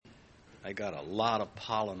I got a lot of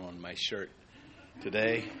pollen on my shirt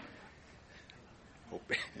today.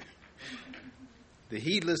 The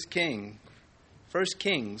heedless king, 1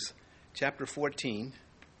 Kings chapter 14.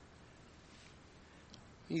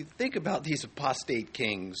 You think about these apostate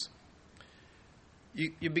kings,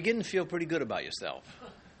 you begin to feel pretty good about yourself.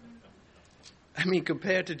 I mean,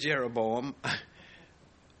 compared to Jeroboam,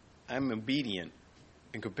 I'm obedient.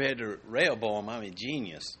 And compared to Rehoboam, I'm a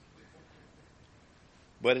genius.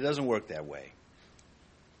 But it doesn't work that way.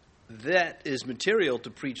 That is material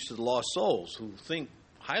to preach to the lost souls who think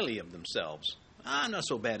highly of themselves. Not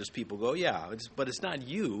so bad as people go, yeah, but it's not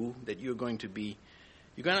you that you're not going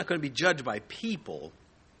to be judged by people,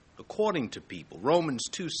 according to people. Romans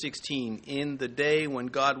 2:16, in the day when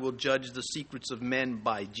God will judge the secrets of men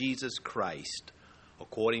by Jesus Christ,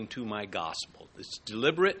 according to my gospel. It's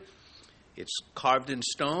deliberate. It's carved in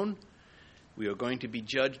stone. We are going to be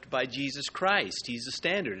judged by Jesus Christ. He's the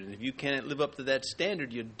standard. And if you can't live up to that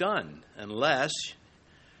standard, you're done. Unless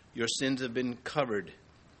your sins have been covered,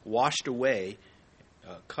 washed away,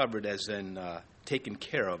 covered as in taken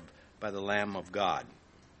care of by the Lamb of God.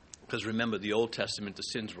 Because remember, the Old Testament, the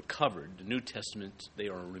sins were covered. The New Testament, they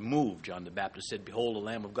are removed. John the Baptist said, behold, the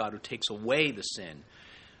Lamb of God who takes away the sin.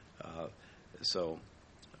 So,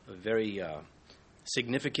 a very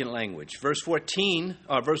significant language. Verse 1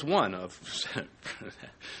 of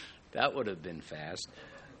that would have been fast.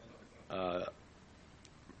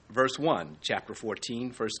 Verse 1, chapter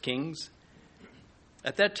 14, 1 Kings.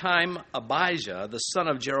 At that time, Abijah, the son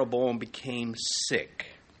of Jeroboam, became sick.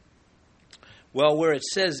 Well, where it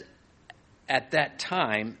says at that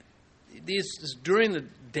time, this is during the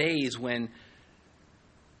days when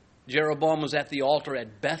Jeroboam was at the altar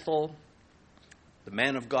at Bethel. The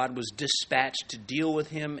man of God was dispatched to deal with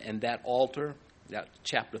him and that altar, that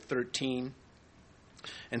chapter 13.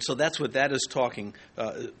 And so that's what that is talking.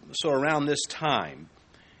 So around this time,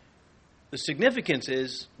 the significance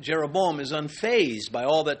is Jeroboam is unfazed by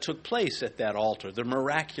all that took place at that altar. The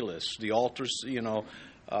miraculous, the altars, the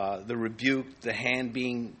rebuke, the hand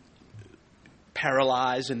being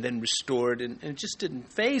paralyzed and then restored, and it just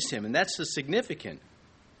didn't faze him. And that's the significant.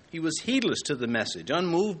 He was heedless to the message,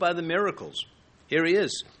 unmoved by the miracles. Here he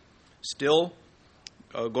is, still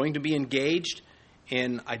going to be engaged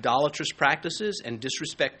in idolatrous practices and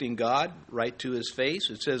disrespecting God right to his face.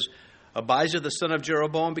 It says, Abijah, the son of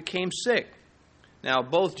Jeroboam, became sick. Now,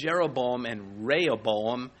 both Jeroboam and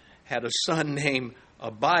Rehoboam had a son named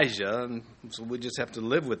Abijah, and so we just have to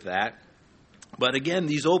live with that. But again,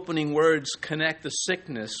 these opening words connect the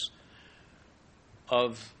sickness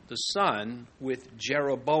of the son with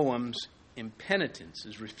Jeroboam's impenitence,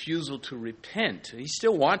 his refusal to repent. He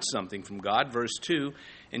still wants something from God. Verse 2,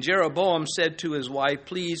 and Jeroboam said to his wife,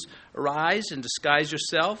 please arise and disguise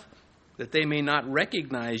yourself, that they may not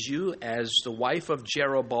recognize you as the wife of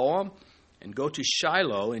Jeroboam, and go to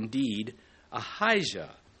Shiloh. Indeed,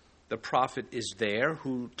 Ahijah, the prophet, is there,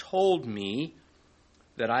 who told me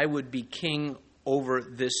that I would be king over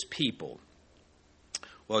this people.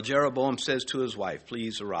 Well, Jeroboam says to his wife,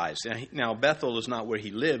 please arise. Now, Bethel is not where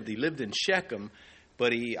he lived. He lived in Shechem,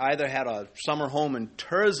 but he either had a summer home in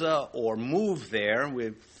Tirzah or moved there.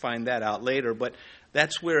 We'll find that out later, but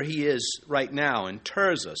that's where he is right now, in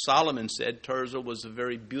Tirzah. Solomon said Tirzah was a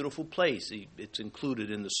very beautiful place. It's included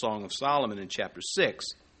in the Song of Solomon in chapter 6.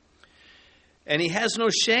 And he has no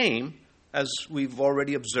shame, as we've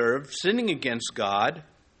already observed, sinning against God,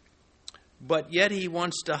 but yet he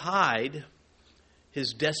wants to hide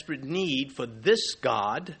his desperate need for this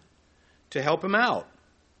God to help him out.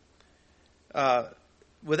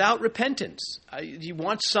 Without repentance. He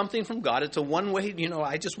wants something from God. It's a one-way,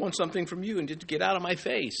 I just want something from you and just get out of my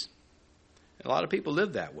face. And a lot of people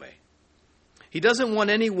live that way. He doesn't want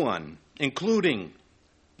anyone, including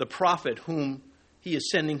the prophet whom he is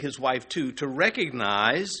sending his wife to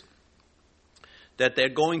recognize that they're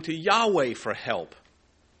going to Yahweh for help.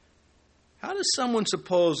 How does someone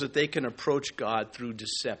suppose that they can approach God through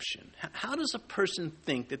deception? How does a person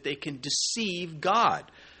think that they can deceive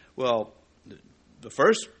God? Well, the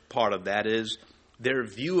first part of that is their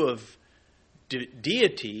view of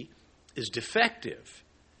deity is defective.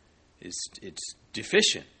 It's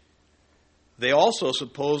deficient. They also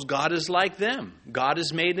suppose God is like them. God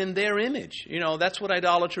is made in their image. That's what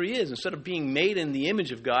idolatry is. Instead of being made in the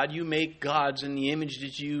image of God, you make gods in the image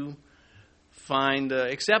that you find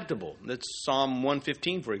acceptable. That's Psalm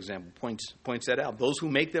 115, for example, points that out. Those who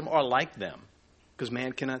make them are like them, because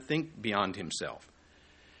man cannot think beyond himself.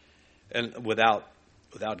 And without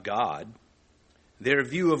God, their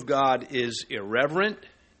view of God is irreverent,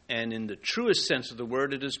 and in the truest sense of the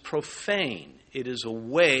word, it is profane. It is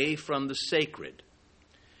away from the sacred.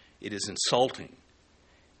 it is insulting.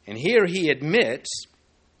 And here he admits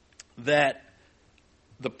that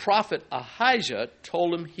the prophet Ahijah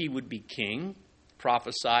told him he would be king,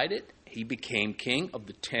 prophesied it. He became king of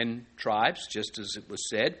the 10 tribes, just as it was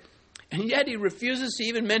said. And yet he refuses to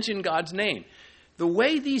even mention God's name. The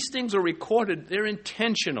way these things are recorded, they're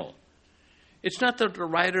intentional. It's not that the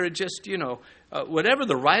writer just, whatever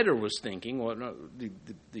the writer was thinking, or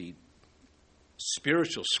the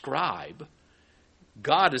spiritual scribe,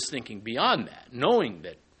 God is thinking beyond that, knowing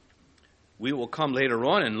that we will come later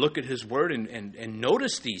on and look at his word and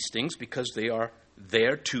notice these things because they are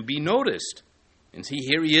there to be noticed. And see,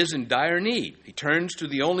 here he is in dire need. He turns to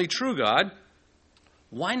the only true God.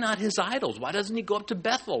 Why not his idols? Why doesn't he go up to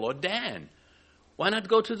Bethel or Dan? Why not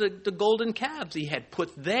go to the golden calves he had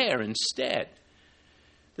put there instead?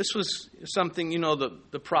 This was something,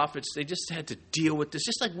 the prophets, they just had to deal with this.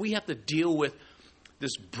 Just like we have to deal with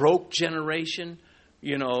this broke generation.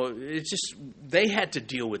 They had to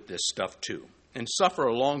deal with this stuff too and suffer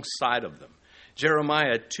alongside of them.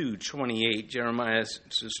 Jeremiah 2:28, Jeremiah is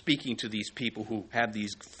speaking to these people who have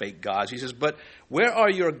these fake gods. He says, "But where are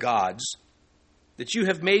your gods that you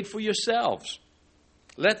have made for yourselves?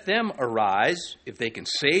 Let them arise, if they can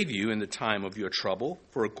save you in the time of your trouble,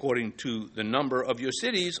 for according to the number of your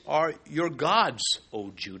cities are your gods,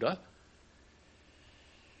 O Judah."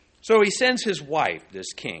 So he sends his wife,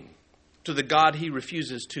 this king, to the God he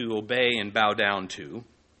refuses to obey and bow down to.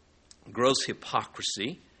 Gross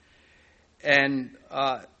hypocrisy. And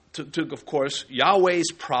to, of course,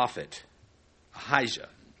 Yahweh's prophet, Ahijah.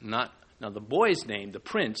 Now, the boy's name, the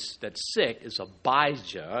prince that's sick, is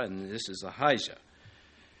Abijah, and this is Ahijah.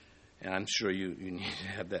 And I'm sure you need to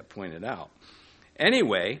have that pointed out.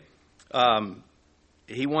 Anyway,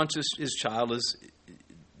 he wants his child is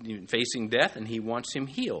facing death, and he wants him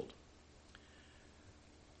healed.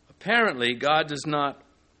 Apparently, God does not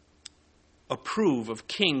approve of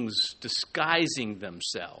kings disguising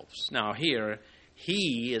themselves. Now here,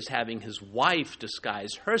 he is having his wife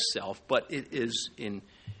disguise herself, but it is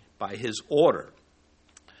by his order.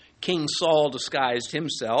 King Saul disguised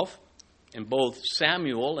himself, and both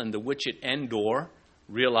Samuel and the witch at Endor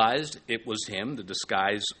realized it was him. The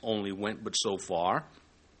disguise only went but so far.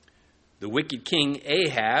 The wicked king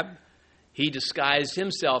Ahab, he disguised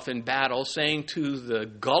himself in battle, saying to the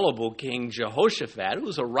gullible king Jehoshaphat, who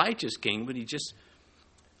was a righteous king, but he just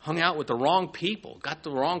hung out with the wrong people, got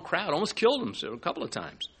the wrong crowd, almost killed him a couple of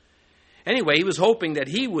times. Anyway, he was hoping that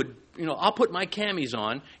he would, I'll put my camis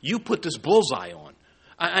on, you put this bullseye on.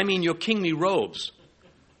 I mean your kingly robes.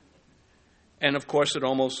 And of course, it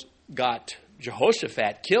almost got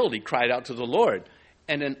Jehoshaphat killed. He cried out to the Lord.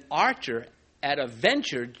 And an archer at a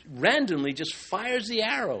venture randomly just fires the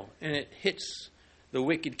arrow, and it hits the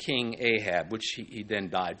wicked king Ahab, which he then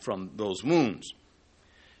died from those wounds.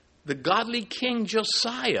 The godly king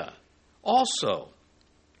Josiah also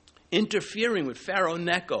interfering with Pharaoh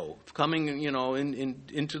Necho, coming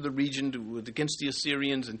into the region against the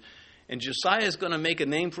Assyrians, and Josiah is going to make a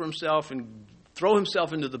name for himself and throw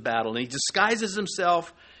himself into the battle, and he disguises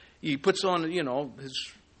himself. He puts on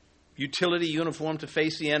his utility uniform to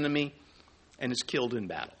face the enemy, and is killed in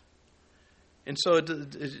battle. And so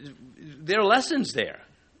there are lessons there.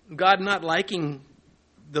 God not liking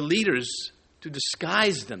the leaders to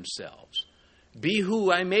disguise themselves. Be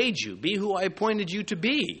who I made you. Be who I appointed you to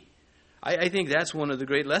be. I think that's one of the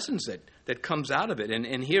great lessons that comes out of it.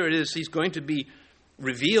 And here it is. He's going to be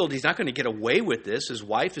revealed. He's not going to get away with this. His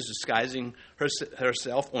wife is disguising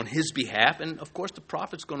herself on his behalf. And, of course, the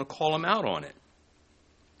prophet's going to call him out on it.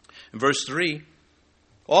 In verse 3,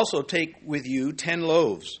 also take with you 10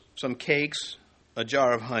 loaves, some cakes, a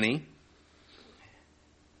jar of honey,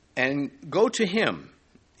 and go to him.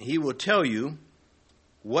 He will tell you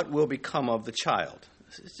what will become of the child.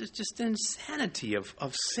 It's just the insanity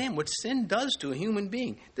of sin, what sin does to a human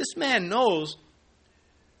being. This man knows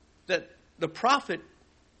that the prophet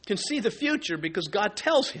can see the future because God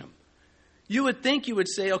tells him. You would think you would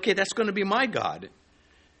say, okay, that's going to be my God.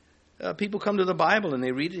 People come to the Bible and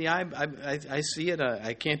they read it. Yeah, I see it.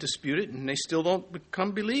 I can't dispute it. And they still don't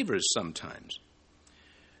become believers sometimes.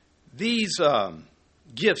 These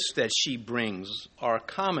gifts that she brings are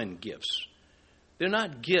common gifts. They're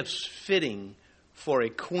not gifts fitting for a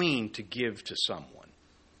queen to give to someone.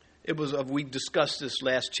 We discussed this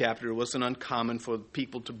last chapter. It wasn't uncommon for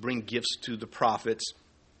people to bring gifts to the prophets.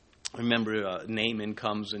 Remember, Naaman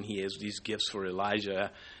comes and he has these gifts for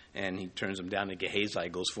Elijah, and he turns them down, and Gehazi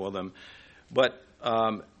goes for them. But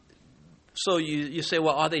so you say,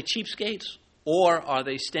 well, are they cheapskates? Or are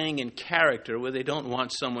they staying in character where they don't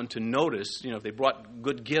want someone to notice? If they brought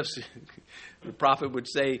good gifts, the prophet would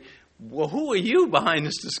say, well, who are you behind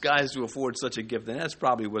this disguise to afford such a gift? And that's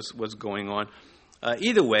probably what's going on.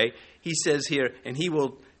 Either way, he says here, and he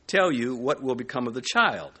will tell you what will become of the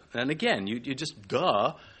child. And again, you just,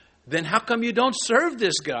 duh. Then how come you don't serve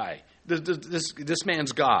this guy, this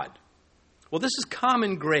man's God? Well, this is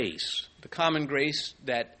common grace, the common grace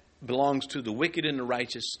that belongs to the wicked and the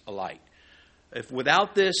righteous alike. If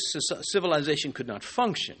without this, civilization could not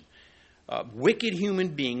function. Wicked human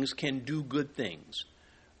beings can do good things.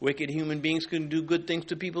 Wicked human beings can do good things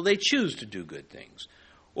to people they choose to do good things,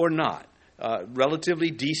 or not.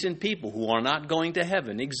 Relatively decent people who are not going to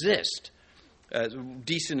heaven exist.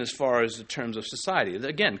 Decent as far as the terms of society.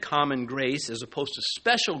 Again, common grace as opposed to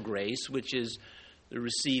special grace, which is the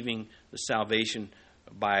receiving the salvation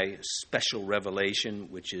by special revelation,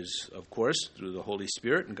 which is, of course, through the Holy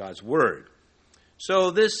Spirit and God's Word. So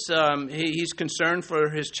this, he's concerned for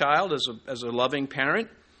his child as a loving parent,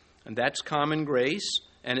 and that's common grace.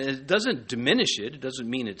 And it doesn't diminish it. It doesn't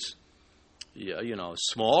mean it's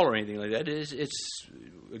small or anything like that. It's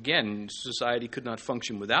again, society could not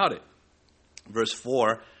function without it. Verse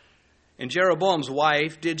 4, and Jeroboam's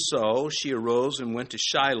wife did so. She arose and went to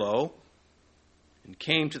Shiloh and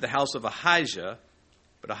came to the house of Ahijah.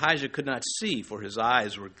 But Ahijah could not see, for his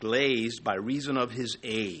eyes were glazed by reason of his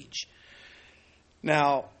age.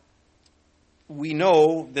 Now, we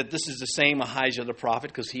know that this is the same Ahijah the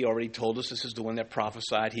prophet, because he already told us this is the one that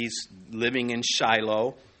prophesied. He's living in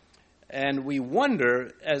Shiloh. And we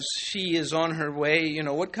wonder, as she is on her way,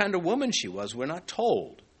 what kind of woman she was. We're not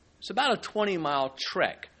told. It's about a 20-mile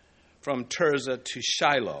trek from Tirzah to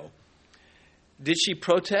Shiloh. Did she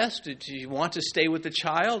protest? Did she want to stay with the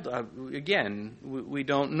child? Again, we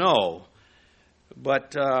don't know.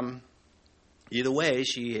 But either way,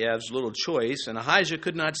 she has little choice. And Ahijah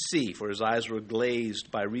could not see, for his eyes were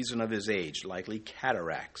glazed by reason of his age, likely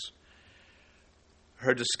cataracts.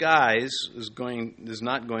 Her disguise is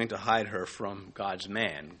not going to hide her from God's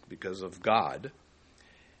man because of God.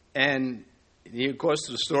 And of course,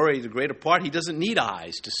 the story, the greater part, he doesn't need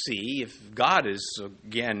eyes to see if God is,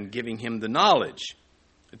 again, giving him the knowledge.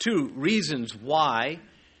 The two reasons why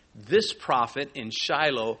this prophet in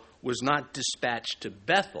Shiloh was not dispatched to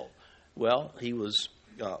Bethel. Well, he was,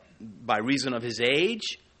 by reason of his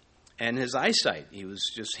age and his eyesight, he was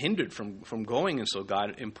just hindered from going. And so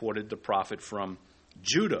God imported the prophet from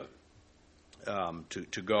Judah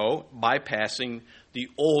to go, bypassing the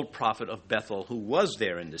old prophet of Bethel who was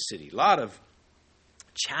there in the city. A lot of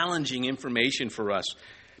challenging information for us,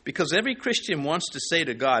 because every Christian wants to say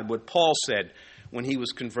to God what Paul said when he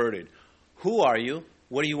was converted. Who are you?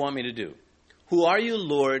 What do you want me to do? Who are you,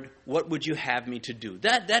 Lord? What would you have me to do?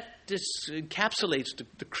 That just encapsulates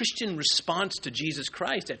the Christian response to Jesus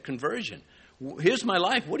Christ at conversion. Here's my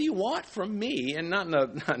life. What do you want from me? And not in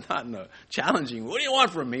a challenging, what do you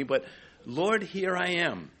want from me? But, Lord, here I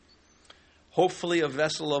am. Hopefully a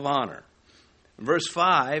vessel of honor. Verse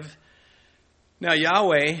 5, now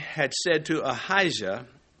Yahweh had said to Ahijah,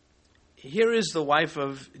 here is the wife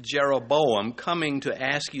of Jeroboam coming to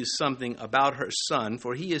ask you something about her son,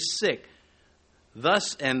 for he is sick.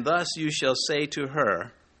 Thus and thus you shall say to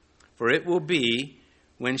her, for it will be,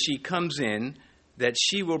 when she comes in, that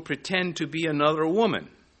she will pretend to be another woman.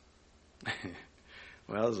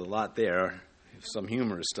 Well, there's a lot there, some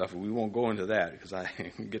humorous stuff, but we won't go into that because I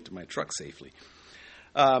can get to my truck safely.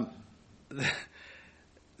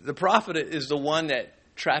 The prophet is the one that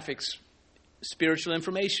traffics spiritual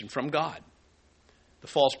information from God. The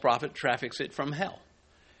false prophet traffics it from hell.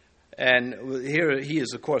 And here he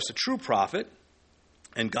is, of course, a true prophet,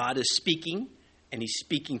 and God is speaking, and he's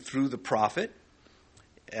speaking through the prophet.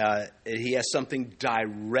 He has something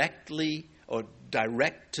direct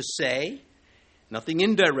to say. Nothing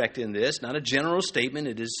indirect in this, not a general statement.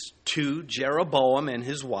 It is to Jeroboam and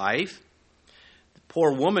his wife. The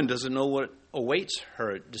poor woman doesn't know what awaits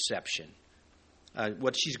her deception.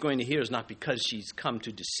 What she's going to hear is not because she's come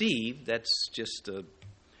to deceive. That's just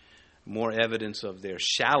more evidence of their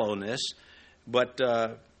shallowness. But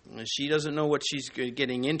she doesn't know what she's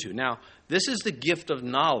getting into. Now, this is the gift of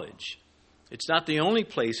knowledge. It's not the only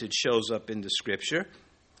place it shows up in the Scripture.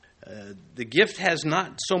 The gift has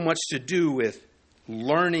not so much to do with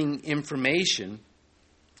learning information,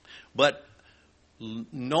 but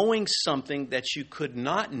knowing something that you could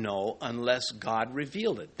not know unless God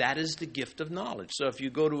revealed it. That is the gift of knowledge. So if you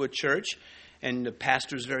go to a church and the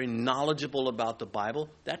pastor is very knowledgeable about the Bible,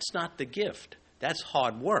 that's not the gift. That's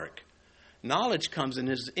hard work. Knowledge comes in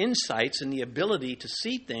his insights and the ability to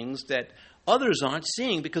see things that others aren't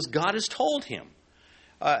seeing because God has told him.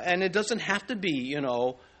 And it doesn't have to be,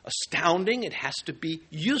 astounding. It has to be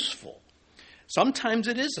useful. Sometimes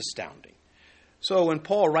it is astounding. So when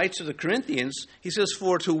Paul writes to the Corinthians, he says,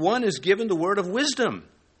 for to one is given the word of wisdom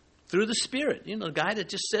through the Spirit. You know, the guy that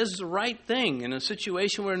just says the right thing in a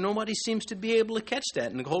situation where nobody seems to be able to catch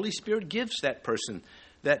that. And the Holy Spirit gives that person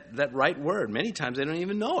that right word. Many times they don't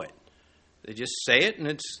even know it. They just say it and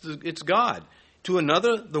it's God. To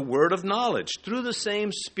another, the word of knowledge through the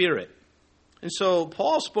same Spirit. And so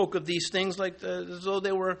Paul spoke of these things like as though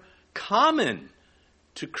they were common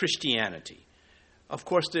to Christianity. Of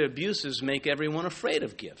course, the abuses make everyone afraid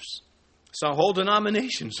of gifts. So whole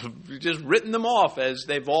denominations have just written them off as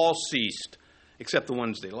they've all ceased, except the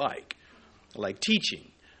ones they like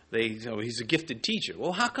teaching. He's a gifted teacher.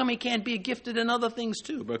 Well, how come he can't be gifted in other things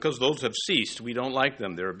too? Because those have ceased. We don't like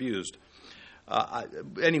them. They're abused.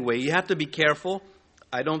 Anyway, you have to be careful.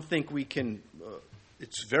 I don't think we can...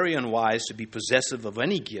 it's very unwise to be possessive of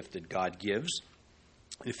any gift that God gives.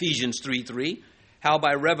 Ephesians 3:3, how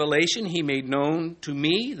by revelation he made known to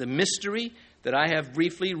me the mystery that I have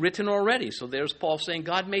briefly written already. So there's Paul saying,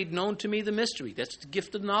 God made known to me the mystery. That's the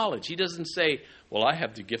gift of knowledge. He doesn't say, well, I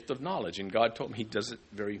have the gift of knowledge, and God told me. He does it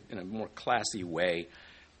in a more classy way.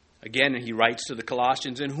 Again, he writes to the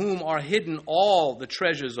Colossians, in whom are hidden all the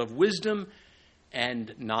treasures of wisdom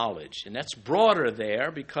and knowledge. And that's broader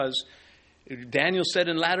there because Daniel said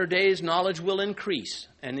in latter days, knowledge will increase.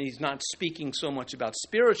 And he's not speaking so much about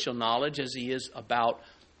spiritual knowledge as he is about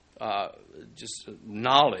just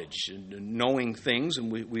knowledge and knowing things.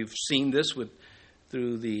 And we've seen this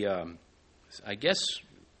through the, I guess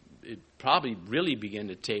it probably really began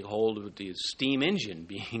to take hold of the steam engine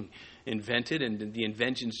being invented, and the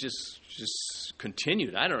inventions just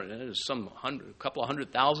continued. I don't know, there's a couple of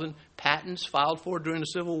 100,000 patents filed for during the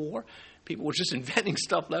Civil War. People were just inventing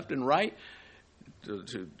stuff left and right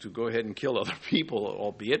to go ahead and kill other people,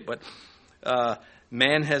 albeit. But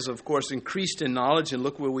man has, of course, increased in knowledge, and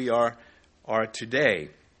look where we are today.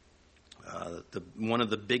 One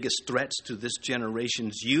of the biggest threats to this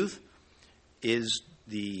generation's youth is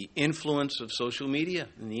the influence of social media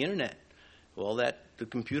and the internet. Well, the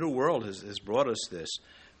computer world has brought us this.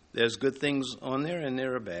 There's good things on there, and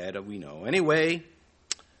there are bad, we know. Anyway,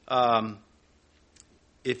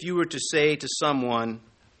 if you were to say to someone,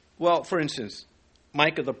 well, for instance,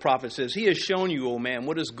 Micah the prophet says, he has shown you, O man,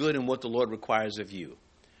 what is good and what the Lord requires of you.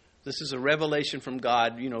 This is a revelation from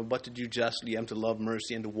God, but to do justly and to love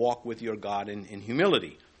mercy and to walk with your God in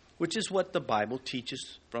humility, which is what the Bible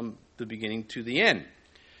teaches from the beginning to the end.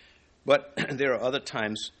 But there are other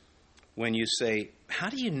times when you say, how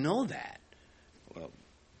do you know that? Well,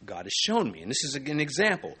 God has shown me. And this is an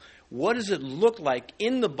example. What does it look like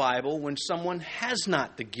in the Bible when someone has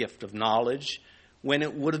not the gift of knowledge when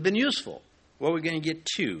it would have been useful? Well, we're going to get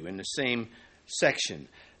two in the same section.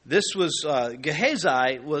 This was,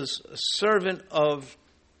 Gehazi was a servant of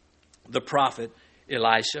the prophet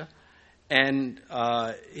Elisha. And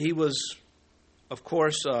he was, of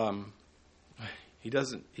course,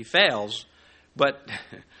 he fails, but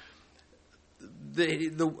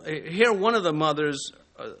here one of the mothers,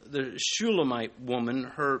 the Shulamite woman,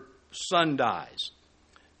 her son dies.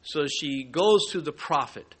 So she goes to the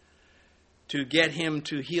prophet to get him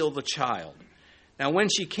to heal the child. Now, when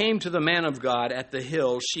she came to the man of God at the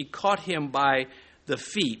hill, she caught him by the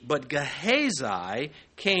feet, but Gehazi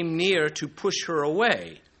came near to push her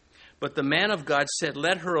away. But the man of God said,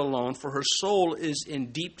 let her alone, for her soul is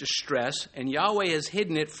in deep distress, and Yahweh has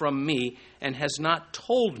hidden it from me and has not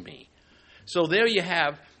told me. So there you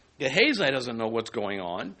have, Gehazi doesn't know what's going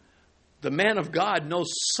on. The man of God knows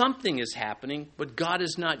something is happening, but God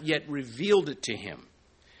has not yet revealed it to him.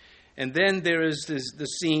 And then there is the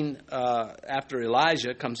scene after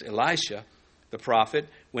Elijah comes Elisha, the prophet,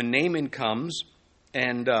 when Naaman comes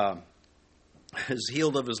and is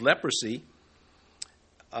healed of his leprosy.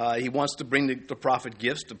 He wants to bring the prophet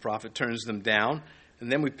gifts. The prophet turns them down.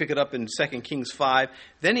 And then we pick it up in 2 Kings 5.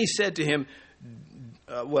 Then he said to him,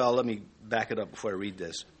 let me back it up before I read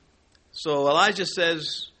this. So Elisha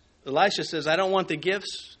says, I don't want the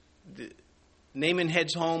gifts. Naaman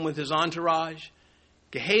heads home with his entourage.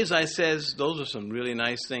 Gehazi says, those are some really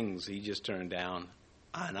nice things he just turned down,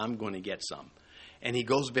 and I'm going to get some. And he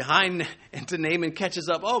goes behind, and to Naaman catches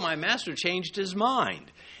up, oh, my master changed his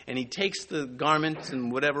mind. And he takes the garment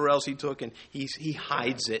and whatever else he took, and he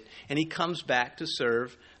hides it, and he comes back to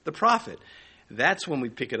serve the prophet. That's when we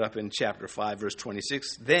pick it up in chapter 5, verse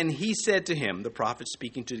 26. Then he said to him, the prophet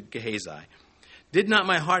speaking to Gehazi, did not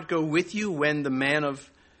my heart go with you when the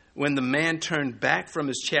man turned back from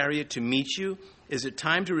his chariot to meet you? Is it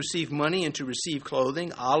time to receive money and to receive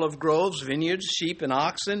clothing, olive groves, vineyards, sheep and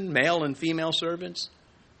oxen, male and female servants?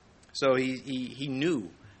 So he knew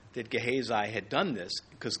that Gehazi had done this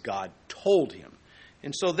because God told him.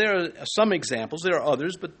 And so there are some examples. There are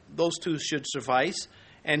others, but those two should suffice.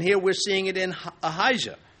 And here we're seeing it in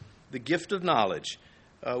Ahijah, the gift of knowledge.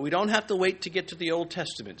 We don't have to wait to get to the Old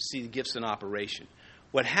Testament to see the gifts in operation.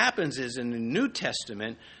 What happens is in the New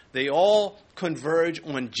Testament, they all converge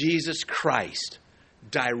on Jesus Christ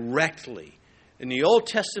directly. In the Old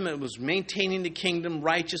Testament, it was maintaining the kingdom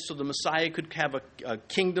righteous so the Messiah could have a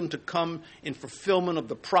kingdom to come in fulfillment of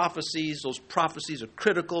the prophecies. Those prophecies are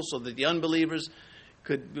critical so that the unbelievers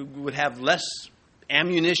would have less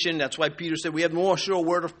ammunition. That's why Peter said, we have more sure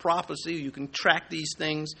word of prophecy. You can track these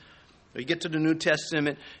things. You get to the New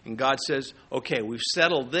Testament, and God says, okay, we've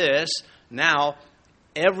settled this. Now,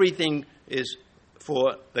 everything is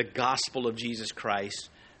for the gospel of Jesus Christ,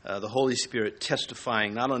 the Holy Spirit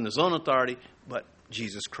testifying not on his own authority, but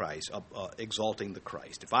Jesus Christ, exalting the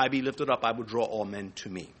Christ. If I be lifted up, I will draw all men to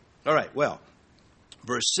me. All right, well,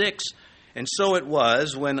 verse 6, and so it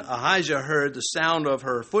was when Ahijah heard the sound of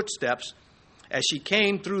her footsteps, as she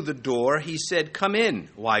came through the door, he said, come in,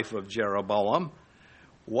 wife of Jeroboam.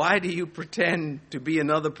 Why do you pretend to be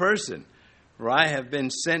another person? For I have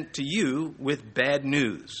been sent to you with bad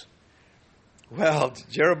news. Well,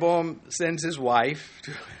 Jeroboam sends his wife,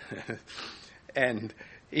 and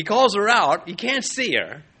he calls her out. He can't see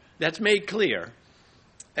her. That's made clear.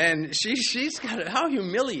 And she's got, how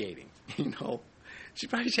humiliating, you know. She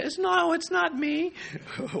probably says, no, it's not me.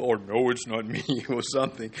 Or, no, it's not me, or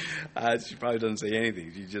something. She probably doesn't say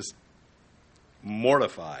anything. She's just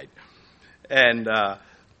mortified. And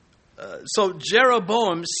so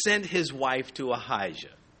Jeroboam sent his wife to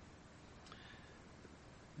Ahijah.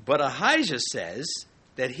 But Ahijah says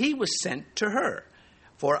that he was sent to her.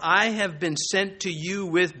 For I have been sent to you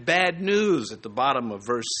with bad news, at the bottom of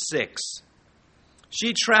verse 6.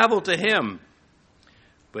 She traveled to him,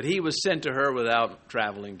 but he was sent to her without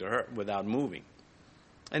traveling to her, without moving.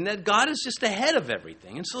 And that God is just ahead of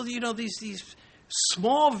everything. And so, you know, these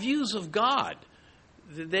small views of God,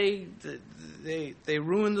 they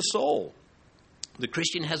ruin the soul. The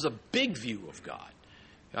Christian has a big view of God.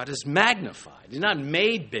 God is magnified. He's not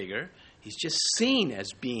made bigger. He's just seen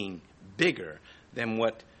as being bigger than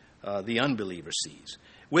what the unbeliever sees.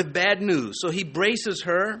 With bad news. So he braces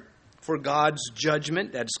her for God's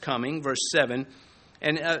judgment that's coming. Verse 7.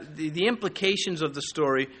 And the implications of the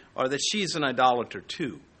story are that she's an idolater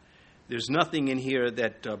too. There's nothing in here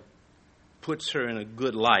that puts her in a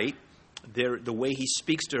good light. The way he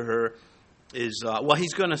speaks to her is,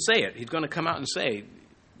 he's going to say it. He's going to come out and say,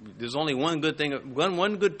 there's only one good thing,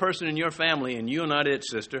 one good person in your family, and you're not it,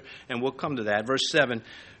 sister. And we'll come to that. Verse 7,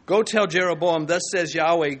 go tell Jeroboam, thus says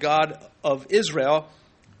Yahweh, God of Israel,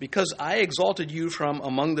 because I exalted you from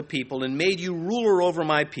among the people and made you ruler over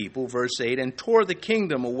my people, verse 8, and tore the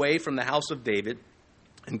kingdom away from the house of David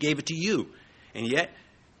and gave it to you. And yet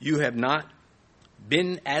you have not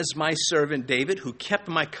been as my servant David, who kept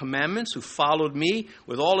my commandments, who followed me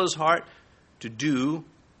with all his heart to do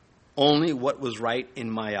only what was right in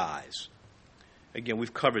my eyes. Again,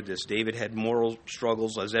 we've covered this. David had moral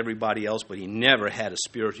struggles as everybody else, but he never had a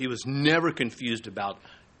spirit. He was never confused about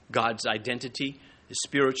God's identity, his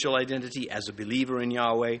spiritual identity as a believer in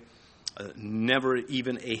Yahweh. Never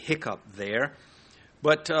even a hiccup there.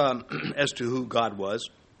 But as to who God was,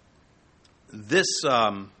 this,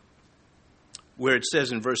 where it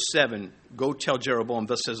says in verse 7, go tell Jeroboam,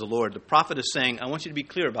 thus says the Lord. The prophet is saying, I want you to be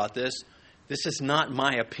clear about this. This is not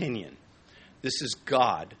my opinion. This is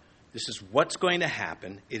God. This is what's going to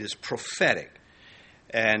happen. It is prophetic.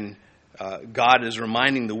 And God is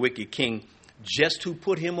reminding the wicked king just who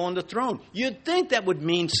put him on the throne. You'd think that would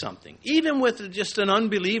mean something. Even with just an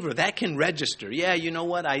unbeliever, that can register. Yeah, you know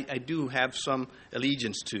what? I do have some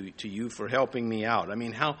allegiance to you for helping me out. I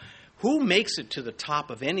mean, who makes it to the top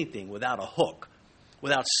of anything without a hook?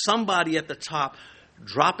 Without somebody at the top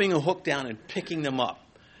dropping a hook down and picking them up?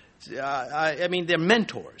 I mean, they're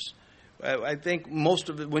mentors. I think most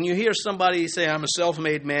of it, when you hear somebody say, I'm a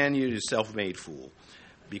self-made man, you're a self-made fool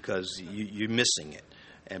because you're missing it.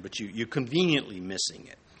 But you're conveniently missing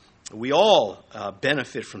it. We all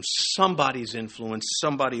benefit from somebody's influence,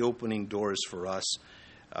 somebody opening doors for us.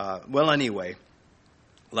 Anyway,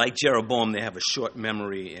 like Jeroboam, they have a short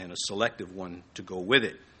memory and a selective one to go with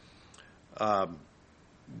it.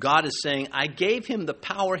 God is saying, I gave him the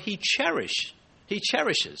power he cherishes.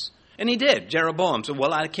 And he did. Jeroboam said,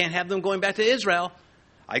 I can't have them going back to Israel.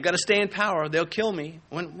 I got to stay in power. They'll kill me.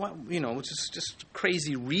 It's just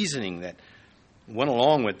crazy reasoning that went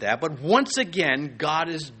along with that. But once again, God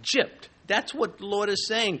is gypped. That's what the Lord is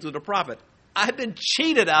saying through the prophet. I've been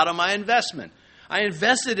cheated out of my investment. I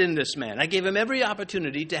invested in this man. I gave him every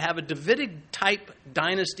opportunity to have a Davidic-type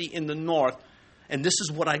dynasty in the north, and this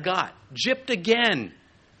is what I got. Gypped again.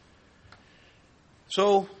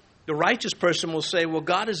 So the righteous person will say, well,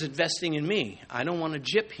 God is investing in me. I don't want to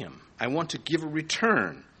gyp him. I want to give a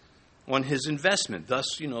return on his investment. Thus,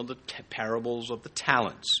 the parables of the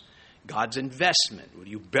talents. God's investment. Would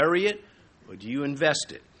you bury it or do you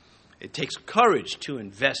invest it? It takes courage to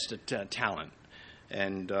invest a talent.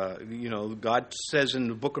 And, God says in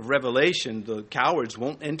the book of Revelation, the cowards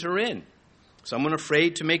won't enter in. Someone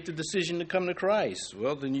afraid to make the decision to come to Christ.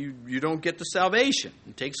 Well, then you don't get the salvation.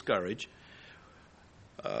 It takes courage.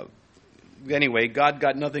 Anyway, God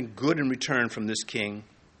got nothing good in return from this king.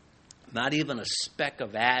 Not even a speck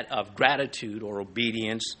of gratitude or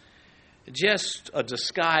obedience. Just a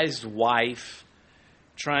disguised wife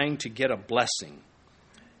trying to get a blessing.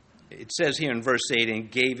 It says here in verse 8,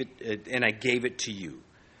 and I gave it to you.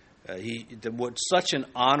 What such an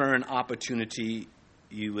honor and opportunity,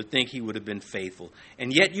 you would think he would have been faithful.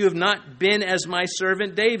 And yet you have not been as my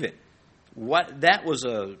servant David. That was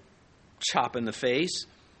a chop in the face.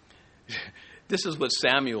 This is what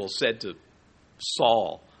Samuel said to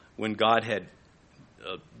Saul when God had,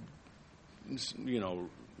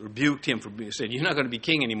 rebuked him said, you're not going to be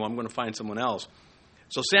king anymore. I'm going to find someone else.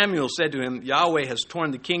 So Samuel said to him, Yahweh has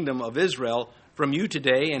torn the kingdom of Israel from you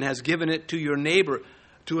today and has given it to a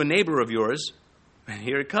neighbor of yours. And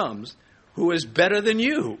here it comes, who is better than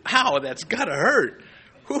you. How? That's got to hurt.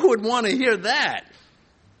 Who would want to hear that?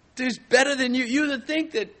 Who's better than you? You would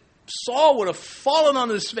think that Saul would have fallen on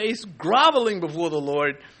his face, groveling before the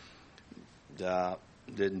Lord.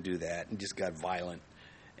 Didn't do that and just got violent.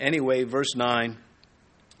 Anyway, verse 9,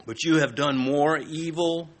 but you have done more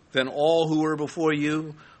evil than all who were before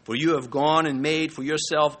you, for you have gone and made for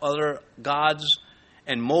yourself other gods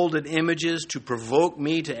and molded images to provoke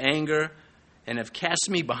me to anger and have cast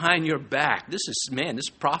me behind your back. This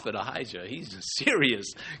prophet Ahijah, he's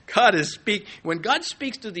serious. God is when God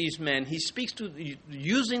speaks to these men, he speaks to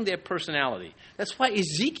using their personality. That's why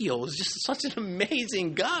Ezekiel is just such an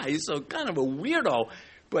amazing guy. He's so kind of a weirdo,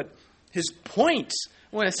 but his points,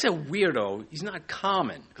 when I say weirdo, he's not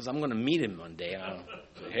common, because I'm going to meet him one day. I'll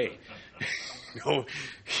say, hey,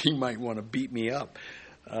 he might want to beat me up.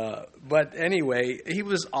 But anyway, he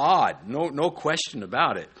was odd, no question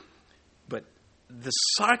about it. But the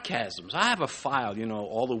sarcasms, I have a file,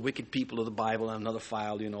 all the wicked people of the Bible. I have another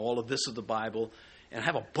file, all of this of the Bible. And I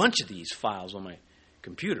have a bunch of these files on my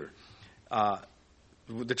computer.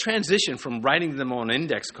 The transition from writing them on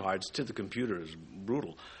index cards to the computer is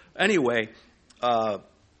brutal. Anyway, I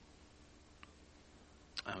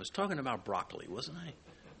was talking about broccoli, wasn't I?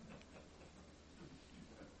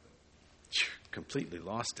 Completely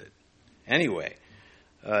lost it. Anyway,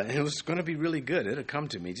 it was going to be really good. It'll come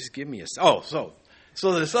to me. Just give me so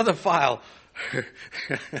this other file.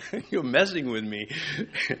 You're messing with me.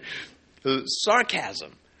 The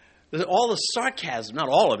sarcasm. All the sarcasm, not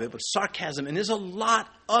all of it, but sarcasm, and there's a lot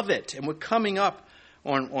of it. And we're coming up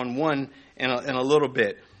on one in a little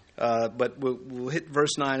bit. But we'll hit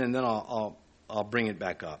verse 9, and then I'll bring it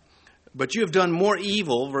back up. But you have done more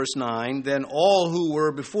evil, verse 9, than all who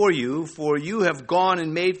were before you, for you have gone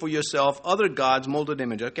and made for yourself other gods, molded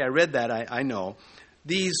image. Okay, I read that, I know.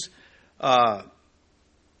 This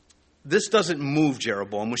doesn't move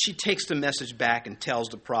Jeroboam. When she takes the message back and tells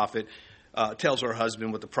the prophet, tells her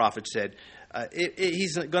husband what the prophet said,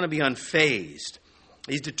 he's going to be unfazed.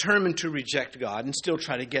 He's determined to reject God and still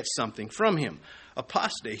try to get something from him.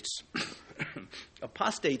 Apostates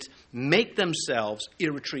make themselves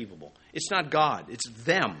irretrievable. It's not God, it's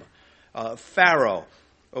them. Pharaoh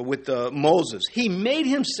with Moses, he made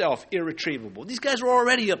himself irretrievable. These guys were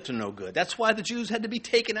already up to no good. That's why the Jews had to be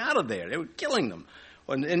taken out of there. They were killing them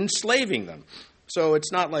and enslaving them. So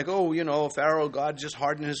it's not like, Pharaoh, God just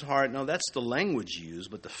hardened his heart. No, that's the language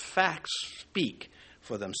used, but the facts speak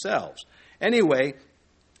for themselves. Anyway,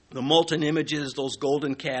 the molten images, those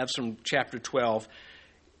golden calves from chapter 12,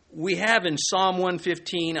 we have in Psalm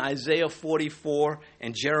 115, Isaiah 44,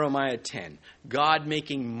 and Jeremiah 10, God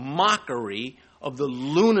making mockery of the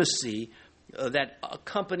lunacy that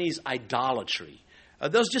accompanies idolatry.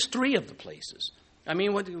 Those are just three of the places. I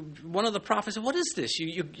mean, one of the prophets said, what is this?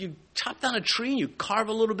 You chop down a tree and you carve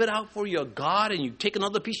a little bit out for your God, and you take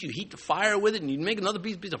another piece, you heat the fire with it, and you make another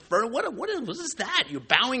piece of fur. What is that? You're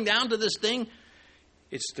bowing down to this thing?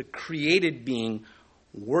 It's the created being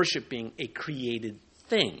worshiping a created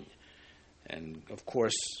thing. And, of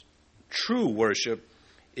course, true worship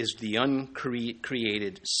is the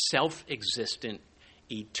uncreated, self-existent,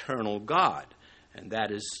 eternal God. And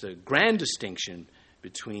that is the grand distinction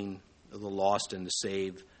between the lost and the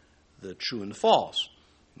saved, the true and the false.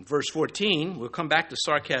 Verse 14, we'll come back to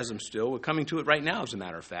sarcasm still. We're coming to it right now, as a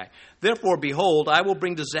matter of fact. Therefore, behold, I will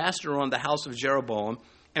bring disaster on the house of Jeroboam,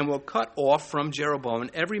 and will cut off from Jeroboam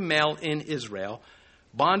every male in Israel,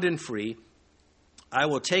 bond and free. I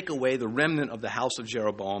will take away the remnant of the house of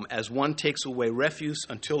Jeroboam as one takes away refuse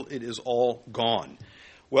until it is all gone.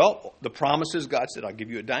 Well, the promise is God said, I'll give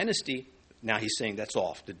you a dynasty. Now he's saying that's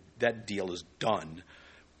off. That deal is done.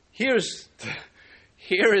 Here is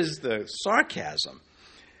the sarcasm.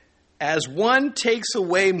 As one takes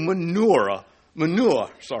away manure,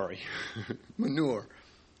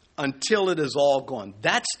 until it is all gone.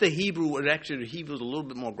 That's the Hebrew. Actually, the Hebrew is a little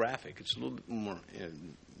bit more graphic. It's a little bit more,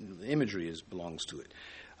 the imagery belongs to it.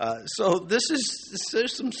 So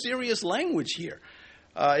there's some serious language here.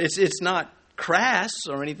 It's not crass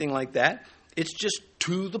or anything like that. It's just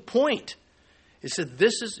to the point. It said,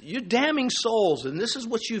 you're damning souls, and this is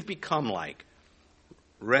what you've become like.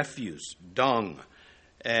 Refuse, dung,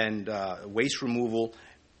 and waste removal.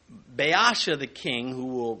 Baasha the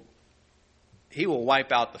king, he will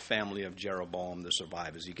wipe out the family of Jeroboam, the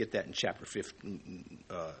survivors. You get that in chapter 15,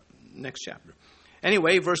 next chapter.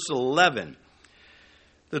 Anyway, verse 11.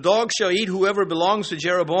 The dog shall eat whoever belongs to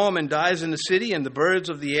Jeroboam and dies in the city, and the birds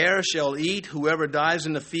of the air shall eat whoever dies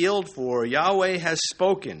in the field, for Yahweh has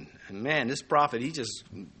spoken. And man, this prophet, he's just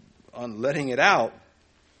letting it out.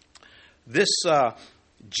 This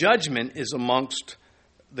judgment is amongst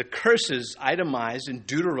the curses itemized in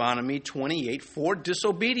Deuteronomy 28 for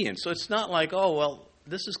disobedience. So it's not like, oh, well,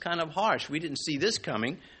 this is kind of harsh. We didn't see this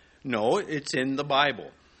coming. No, it's in the Bible.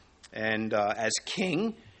 And as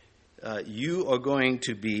king, you are going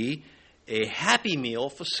to be a happy meal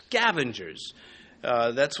for scavengers.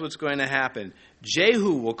 That's what's going to happen.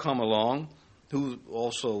 Jehu will come along, who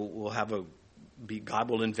also will God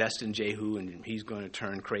will invest in Jehu, and he's going to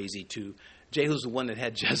turn crazy too. Jehu's the one that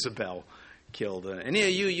had Jezebel killed. Any of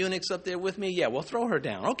you eunuchs up there with me? Yeah, we'll throw her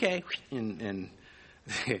down. Okay. And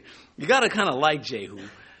you got to kind of like Jehu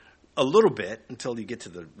a little bit until you get to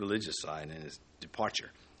the religious side and his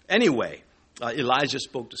departure. Anyway, Elijah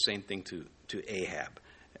spoke the same thing to Ahab.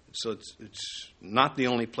 So it's not the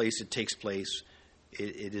only place it takes place.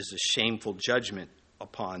 It is a shameful judgment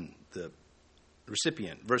upon the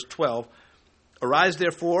recipient. Verse 12, arise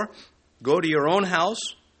therefore, go to your own house.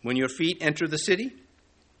 When your feet enter the city,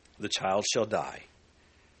 the child shall die.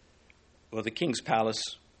 Well, the king's palace,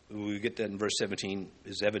 we get that in verse 17,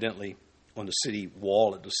 is evidently on the city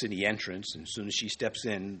wall at the city entrance. And as soon as she steps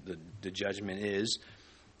in, the judgment is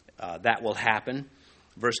that will happen.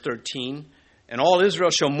 Verse 13, and all Israel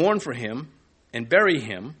shall mourn for him and bury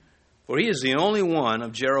him, for he is the only one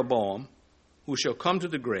of Jeroboam who shall come to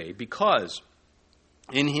the grave, because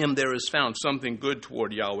in him there is found something good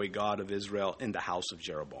toward Yahweh God of Israel in the house of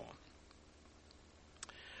Jeroboam.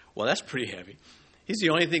 Well, that's pretty heavy. He's the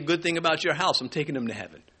only good thing about your house. I'm taking him to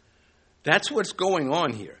heaven. That's what's going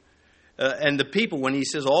on here. And the people, when he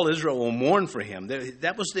says all Israel will mourn for him,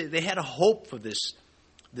 they had a hope for this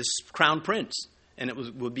crown prince, and it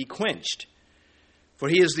would be quenched. For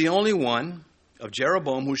he is the only one of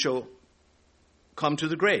Jeroboam who shall come to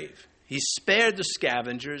the grave. He spared the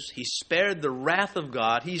scavengers. He spared the wrath of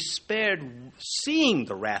God. He spared seeing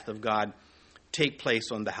the wrath of God take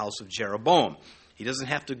place on the house of Jeroboam. He doesn't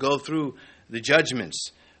have to go through the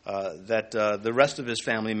judgments that the rest of his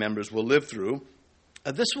family members will live through.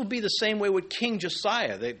 This will be the same way with King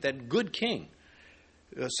Josiah, that good king.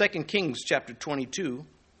 2 Kings chapter 22,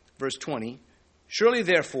 verse 20. Surely,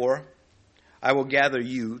 therefore, I will gather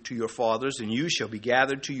you to your fathers, and you shall be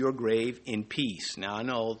gathered to your grave in peace. Now, I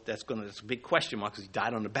know that's a big question mark because he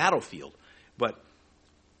died on the battlefield. But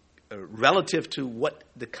relative to what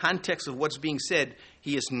the context of what's being said,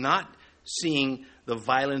 he is not seeing the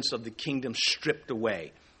violence of the kingdom stripped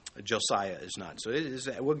away. Josiah is not. So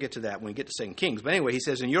we'll get to that when we get to 2 Kings. But anyway, he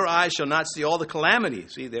says, and your eyes shall not see all the calamity.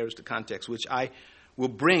 See, there's the context, which I will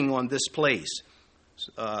bring on this place.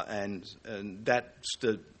 And that's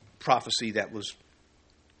the prophecy that was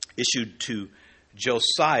issued to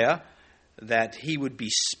Josiah, that he would be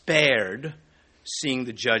spared seeing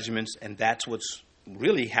the judgments, and that's what's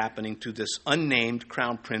really happening to this unnamed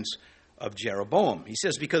crown prince of Jeroboam. He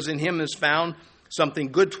says, because in him is found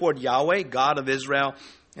something good toward Yahweh, God of Israel,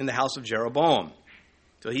 in the house of Jeroboam.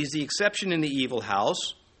 So he's the exception in the evil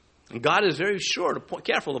house, and God is very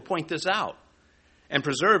careful to point this out and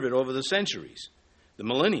preserve it over the centuries, the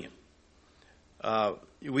millennium.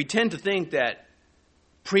 We tend to think that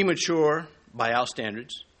premature, by our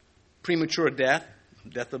standards, premature death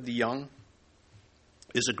of the young,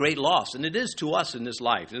 is a great loss. And it is to us in this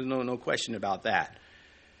life. There's no question about that.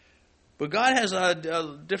 But God has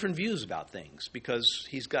different views about things, because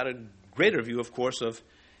he's got a greater view, of course, of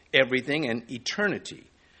everything and eternity.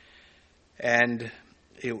 And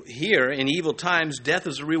here, in evil times, death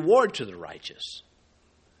is a reward to the righteous.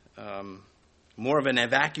 More of an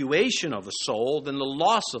evacuation of a soul than the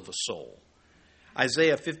loss of a soul.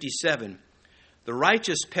 Isaiah 57, the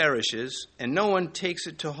righteous perishes, and no one takes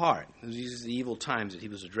it to heart. These are the evil times that he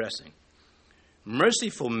was addressing.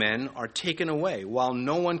 Merciful men are taken away, while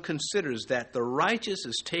no one considers that the righteous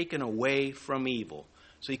is taken away from evil.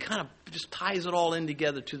 So he kind of just ties it all in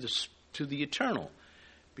together to the eternal,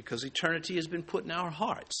 because eternity has been put in our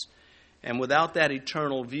hearts. And without that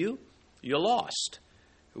eternal view, you're lost.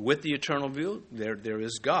 With the eternal view, there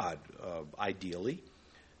is God, ideally.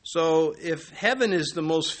 So if heaven is the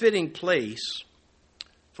most fitting place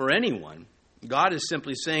for anyone, God is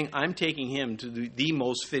simply saying, I'm taking him to the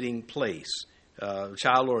most fitting place.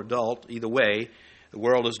 Child or adult, either way, the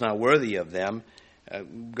world is not worthy of them.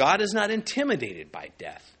 God is not intimidated by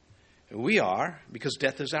death. We are, because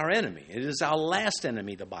death is our enemy. It is our last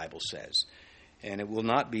enemy, the Bible says. And it will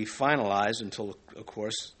not be finalized until, of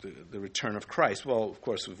course, the return of Christ. Well, of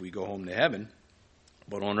course, if we go home to heaven,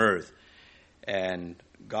 but on earth. And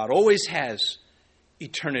God always has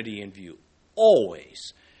eternity in view.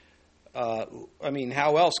 Always.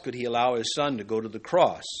 How else could he allow his son to go to the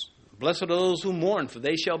cross? Blessed are those who mourn, for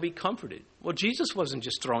they shall be comforted. Well, Jesus wasn't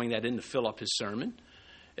just throwing that in to fill up his sermon.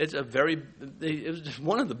 It was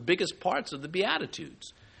one of the biggest parts of the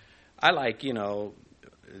Beatitudes. I like,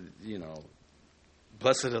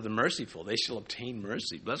 blessed are the merciful, they shall obtain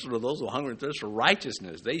mercy. Blessed are those who hunger and thirst for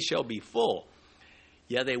righteousness, they shall be full.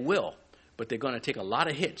 Yeah, they will, but they're going to take a lot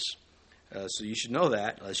of hits. So you should know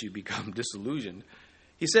that, unless you become disillusioned.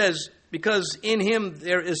 He says, because in him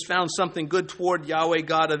there is found something good toward Yahweh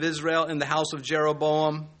God of Israel in the house of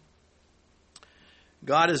Jeroboam.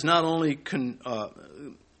 God is not only, I'll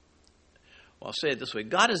say it this way,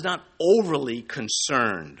 God is not overly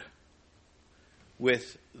concerned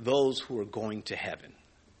with those who are going to heaven.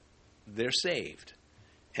 They're saved.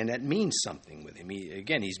 And that means something with him.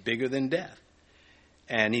 He's bigger than death.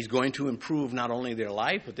 And he's going to improve not only their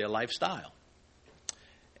life, but their lifestyle.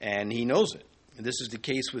 And he knows it. And this is the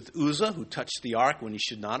case with Uzzah, who touched the ark when he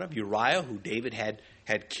should not have. Uriah, who David had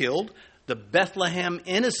killed. The Bethlehem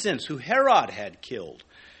innocents, who Herod had killed.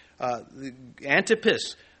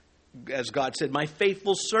 Antipas, as God said, my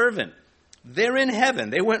faithful servant. They're in heaven.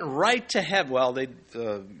 They went right to heaven. Well,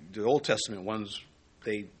 the Old Testament ones,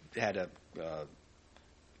 they had a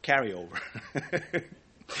carryover.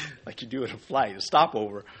 Like you do at a flight, a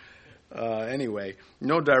stopover. Anyway,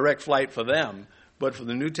 no direct flight for them. But for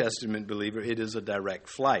the New Testament believer, it is a direct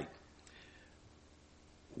flight.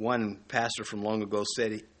 One pastor from long ago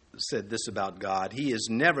said this about God. He is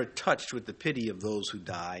never touched with the pity of those who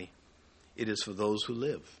die. It is for those who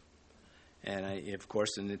live. And of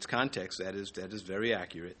course, in its context, that is very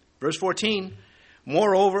accurate. Verse 14,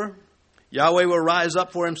 moreover, Yahweh will rise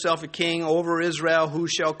up for himself a king over Israel, who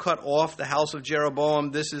shall cut off the house of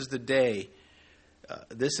Jeroboam. This is the day.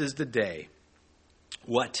 This is the day.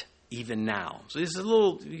 What? Even now. So this is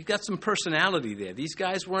you got some personality there. These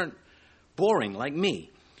guys weren't boring like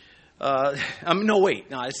me. I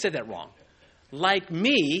said that wrong. Like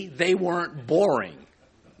me, they weren't boring.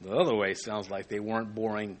 The other way sounds like they weren't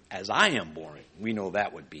boring as I am boring. We know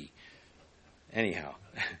that would be. Anyhow.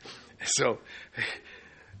 So,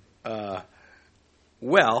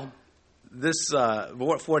 this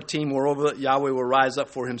 14, moreover, Yahweh will rise up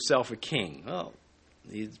for himself a king. Well,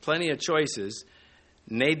 there's plenty of choices.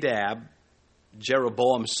 Nadab,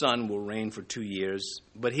 Jeroboam's son, will reign for 2 years,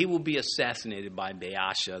 but he will be assassinated by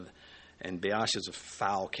Baasha, and Baasha's a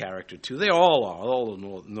foul character too. They all are.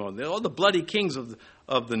 All the bloody kings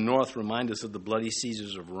of the north remind us of the bloody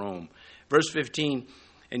Caesars of Rome. Verse 15,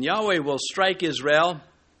 and Yahweh will strike Israel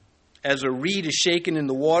as a reed is shaken in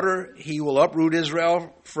the water. He will uproot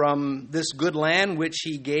Israel from this good land which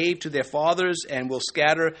he gave to their fathers, and will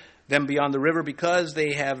scatter them beyond the river, because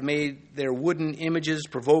they have made their wooden images,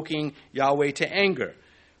 provoking Yahweh to anger.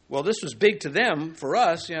 Well, this was big to them. For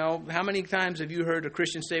us, how many times have you heard a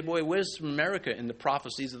Christian say, boy, where's America in the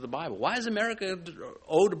prophecies of the Bible? Why is America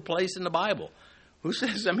owed a place in the Bible? Who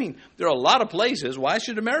says, there are a lot of places. Why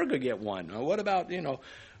should America get one? Or what about,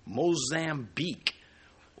 Mozambique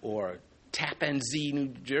or Tappan Zee, New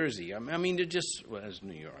Jersey? They're just, it's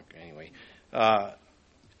New York anyway.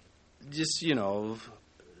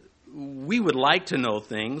 We would like to know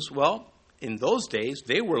things. Well, in those days,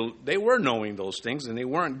 they were knowing those things, and they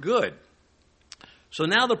weren't good. So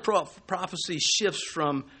now the prophecy shifts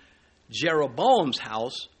from Jeroboam's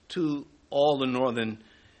house to all the northern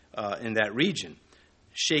in that region.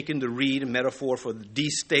 Shaken the reed, a metaphor for the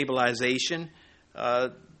destabilization.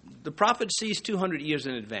 the prophet sees 200 years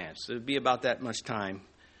in advance. It would be about that much time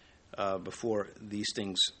before these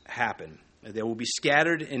things happen. They will be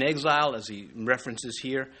scattered in exile, as he references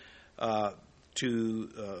here, to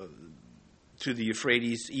the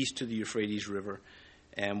Euphrates, east to the Euphrates River.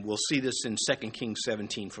 And we'll see this in 2 Kings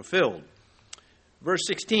 17 fulfilled. Verse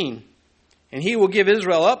 16, and he will give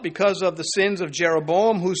Israel up because of the sins of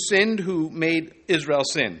Jeroboam, who sinned, who made Israel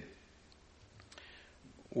sin.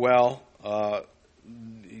 Well,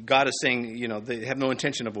 God is saying, they have no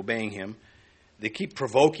intention of obeying him. They keep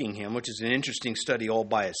provoking him, which is an interesting study all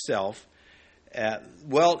by itself.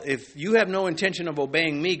 Well, if you have no intention of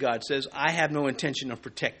obeying me, God says, I have no intention of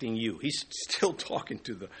protecting you. He's still talking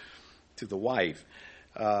to the wife.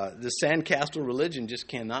 The sandcastle religion just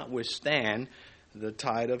cannot withstand the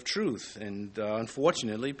tide of truth. And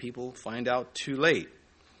unfortunately, people find out too late.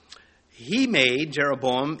 He made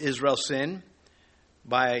Jeroboam, Israel, sin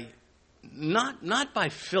by not by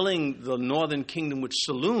filling the northern kingdom with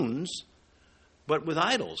saloons, but with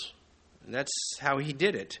idols. And that's how he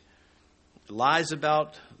did it. Lies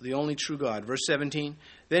about the only true God. Verse 17,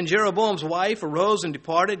 then Jeroboam's wife arose and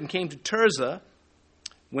departed and came to Tirzah.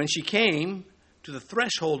 When she came to the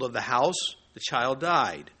threshold of the house, the child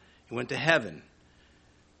died and went to heaven.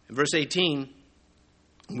 In verse 18,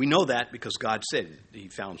 we know that because God said he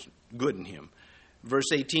found good in him.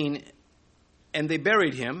 Verse 18, and they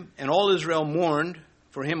buried him, and all Israel mourned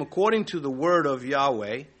for him according to the word of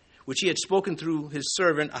Yahweh, which he had spoken through his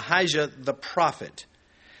servant Ahijah the prophet.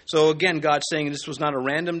 So again, God's saying this was not a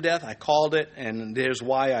random death. I called it, and there's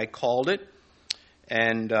why I called it.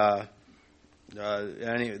 And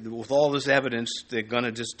with all this evidence, they're going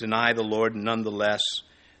to just deny the Lord nonetheless.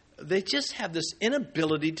 They just have this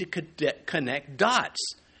inability to connect dots.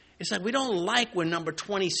 It's like we don't like where number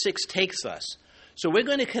 26 takes us. So we're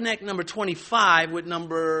going to connect number 25 with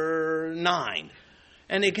number 9.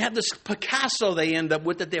 And they have this Picasso they end up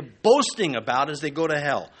with that they're boasting about as they go to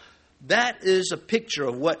hell. That is a picture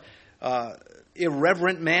of what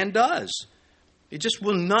irreverent man does. He just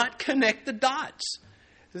will not connect the dots.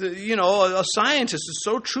 A scientist is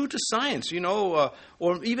so true to science, or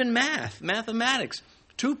even mathematics.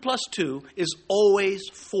 2 plus 2 is always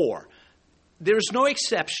 4. There's no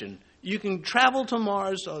exception. You can travel to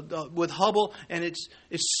Mars with Hubble, and it's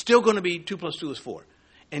still going to be 2 plus 2 is 4.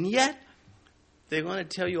 And yet, they're going to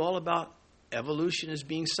tell you all about evolution as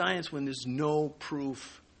being science when there's no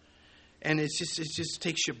proof. And it just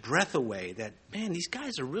takes your breath away that, man, these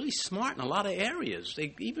guys are really smart in a lot of areas.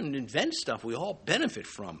 They even invent stuff we all benefit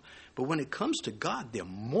from. But when it comes to God, they're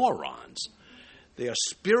morons. They are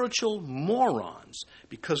spiritual morons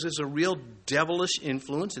because there's a real devilish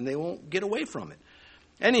influence and they won't get away from it.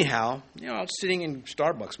 Anyhow, I'm sitting in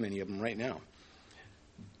Starbucks, many of them right now.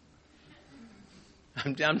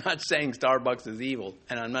 I'm not saying Starbucks is evil,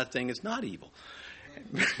 and I'm not saying it's not evil.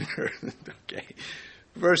 Okay.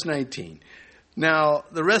 Verse 19. Now,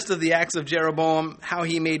 the rest of the acts of Jeroboam, how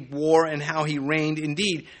he made war and how he reigned,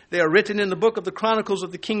 indeed, they are written in the book of the Chronicles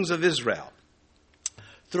of the Kings of Israel.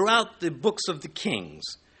 Throughout the books of the Kings,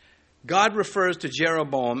 God refers to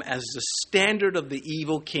Jeroboam as the standard of the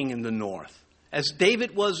evil king in the north. As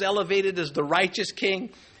David was elevated as the righteous king,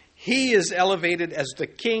 he is elevated as the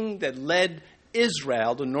king that led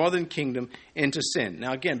Israel, the northern kingdom, into sin.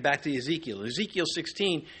 Now again, back to Ezekiel. Ezekiel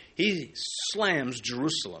 16, he slams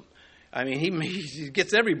Jerusalem. I mean, he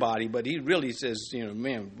gets everybody, but he really says,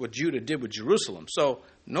 man, what Judah did with Jerusalem. So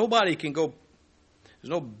nobody can go, there's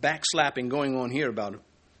no backslapping going on here about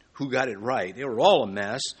who got it right. They were all a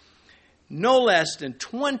mess. No less than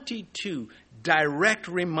 22 direct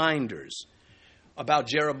reminders about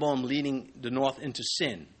Jeroboam leading the north into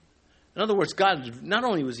sin. In other words, God, not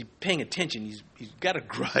only was he paying attention, he's got a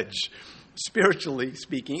grudge, spiritually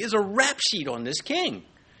speaking. Is a rap sheet on this king.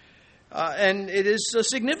 And it is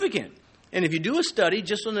significant. And if you do a study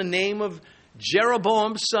just on the name of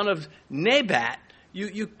Jeroboam, son of Nebat,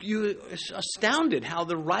 you astounded how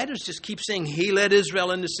the writers just keep saying he led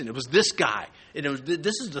Israel into sin. It was this guy. And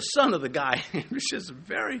this is the son of the guy. It was just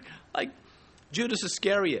very like Judas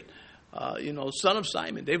Iscariot. Son of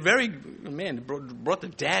Simon. They brought the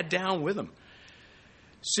dad down with them.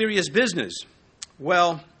 Serious business.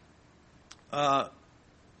 Well,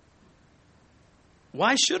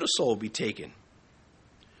 why should a soul be taken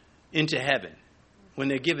into heaven when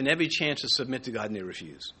they're given every chance to submit to God and they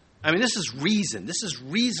refuse? I mean, this is reason. This is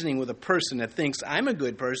reasoning with a person that thinks I'm a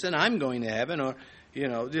good person, I'm going to heaven, or,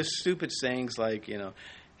 just stupid sayings like,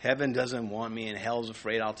 heaven doesn't want me and hell's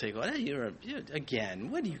afraid I'll take it. Again,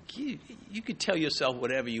 what do you could tell yourself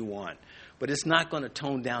whatever you want, but it's not going to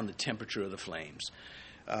tone down the temperature of the flames.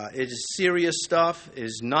 It is serious stuff. It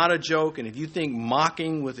is not a joke. And if you think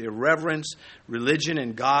mocking with irreverence religion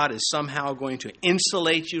and God is somehow going to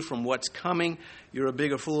insulate you from what's coming, you're a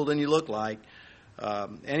bigger fool than you look like.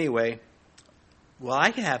 Anyway, well,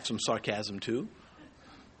 I can have some sarcasm too.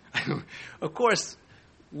 Of course,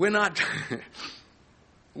 we're not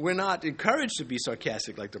encouraged to be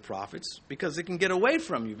sarcastic like the prophets because it can get away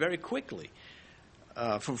from you very quickly.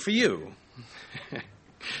 For you.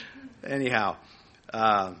 Anyhow,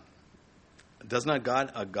 does not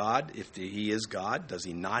God, if he is God, does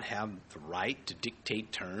he not have the right to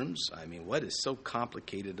dictate terms? I mean, what is so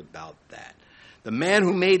complicated about that? The man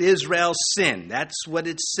who made Israel sin, that's what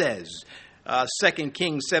it says. 2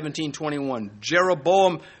 Kings 17:21.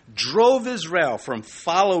 Jeroboam drove Israel from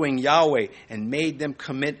following Yahweh and made them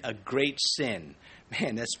commit a great sin.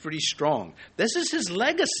 Man, that's pretty strong. This is his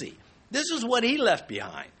legacy. This is what he left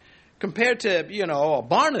behind. Compared to, a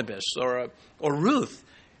Barnabas or Ruth,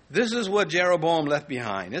 this is what Jeroboam left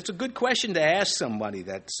behind. It's a good question to ask somebody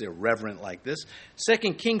that's irreverent like this.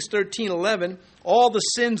 2 Kings 13:11, all the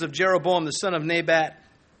sins of Jeroboam, the son of Nebat,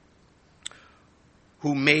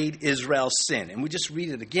 who made Israel sin. And we just read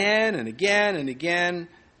it again and again and again.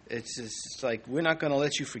 It's like, we're not going to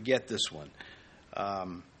let you forget this one.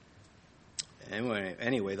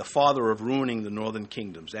 Anyway, the father of ruining the northern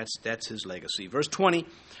kingdoms. That's his legacy. Verse 20,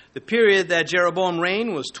 the period that Jeroboam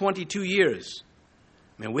reigned was 22 years.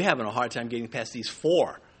 Man, we're having a hard time getting past these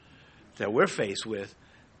 4 that we're faced with.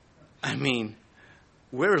 I mean,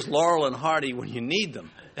 where is Laurel and Hardy when you need them?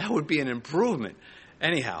 That would be an improvement.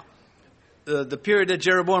 Anyhow, the period that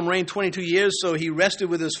Jeroboam reigned 22 years, so he rested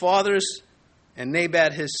with his fathers, and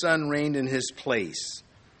Nebat his son reigned in his place.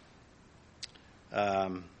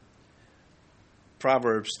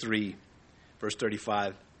 Proverbs 3, verse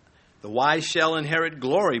 35. The wise shall inherit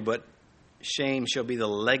glory, but shame shall be the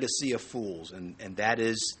legacy of fools. And that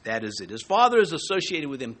is it. His father is associated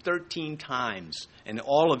with him 13 times, and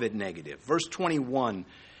all of it negative. Verse 21.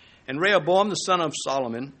 And Rehoboam, the son of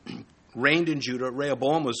Solomon, reigned in Judah.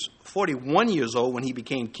 Rehoboam was 41 years old when he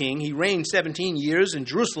became king. He reigned 17 years in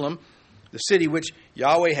Jerusalem, the city which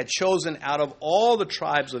Yahweh had chosen out of all the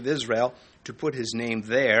tribes of Israel to put his name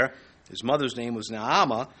there. His mother's name was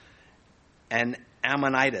Naamah, an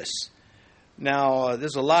Ammonitess. Now,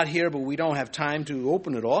 there's a lot here, but we don't have time to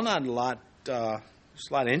open it all. Not a lot. There's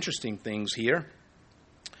a lot of interesting things here.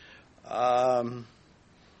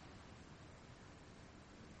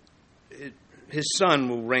 His son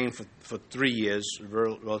will reign for 3 years, a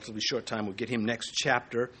relatively short time. We'll get him next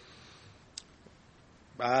chapter.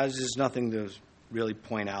 There's nothing to really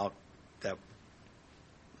point out that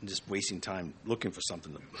I'm just wasting time looking for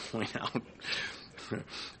something to point out.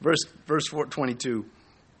 Verse 22.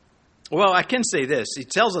 Well, I can say this. He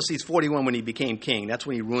tells us he's 41 when he became king. That's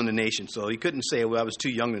when he ruined the nation. So he couldn't say, well, I was too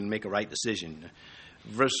young to make a right decision.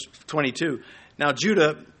 Verse 22. Now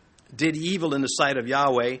Judah did evil in the sight of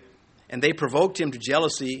Yahweh, and they provoked him to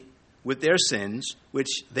jealousy with their sins, which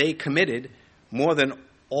they committed more than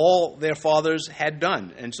all their fathers had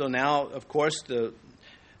done. And so now, of course, the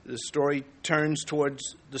story turns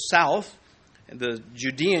towards the south, and the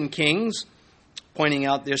Judean kings pointing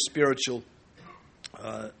out their spiritual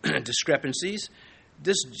discrepancies.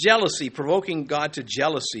 This jealousy, provoking God to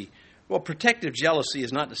jealousy. Well, protective jealousy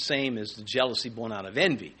is not the same as the jealousy born out of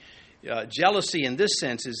envy. Jealousy in this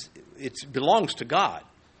sense it belongs to God.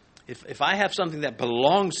 If I have something that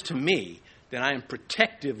belongs to me, then I am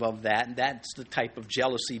protective of that, and that's the type of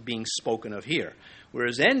jealousy being spoken of here.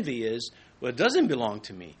 Whereas envy is, well, it doesn't belong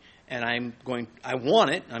to me, and I want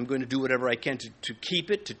it. I'm going to do whatever I can to keep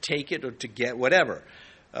it, to take it, or to get whatever.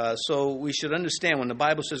 So we should understand when the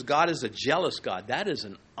Bible says God is a jealous God, that is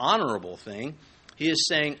an honorable thing. He is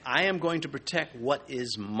saying, I am going to protect what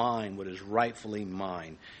is mine, what is rightfully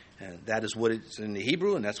mine. And that is what it's in the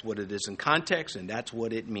Hebrew, and that's what it is in context, and that's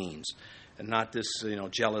what it means. And not this,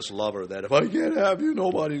 jealous lover that if I can't have you,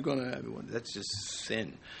 nobody's going to have you. That's just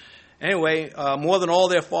sin. Anyway, more than all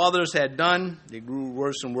their fathers had done, they grew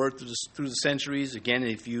worse and worse through the centuries. Again,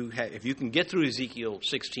 if you can get through Ezekiel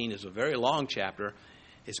 16, it's a very long chapter.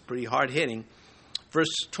 It's pretty hard-hitting.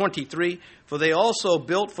 Verse 23, for they also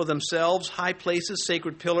built for themselves high places,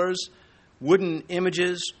 sacred pillars, wooden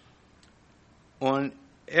images on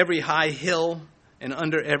every high hill and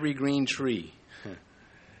under every green tree.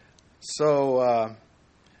 So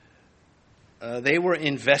they were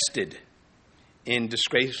invested in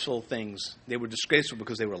disgraceful things. They were disgraceful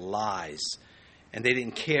because they were lies, and they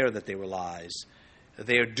didn't care that they were lies.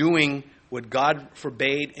 They are doing what God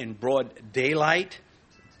forbade in broad daylight,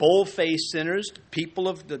 bold-faced sinners, people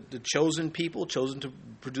of the chosen people, chosen to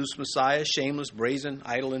produce Messiah, shameless, brazen,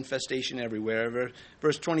 idol infestation everywhere.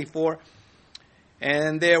 Verse 24,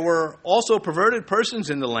 and there were also perverted persons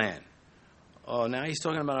in the land. Oh, now he's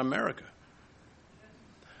talking about America.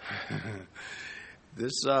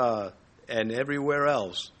 And everywhere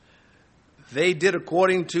else. They did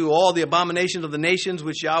according to all the abominations of the nations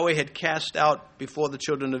which Yahweh had cast out before the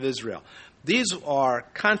children of Israel. These are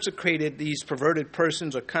consecrated, these perverted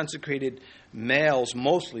persons are consecrated males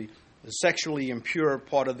mostly, the sexually impure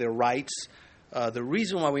part of their rites. The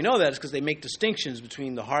reason why we know that is because they make distinctions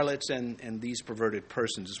between the harlots and these perverted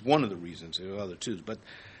persons. It's one of the reasons. There are other two. But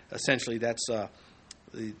essentially that's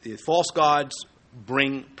the false gods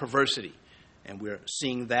bring perversity. And we're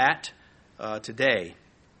seeing that today.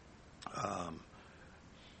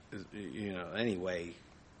 Anyway,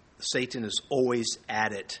 Satan is always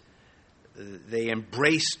at it. They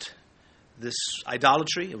embraced this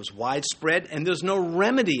idolatry. It was widespread, and there's no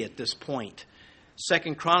remedy at this point.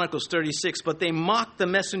 2 Chronicles 36, but they mocked the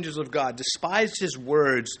messengers of God, despised his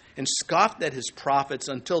words, and scoffed at his prophets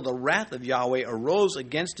until the wrath of Yahweh arose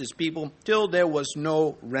against his people, till there was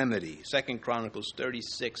no remedy. 2 Chronicles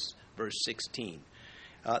 36, verse 16.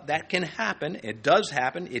 That can happen. It does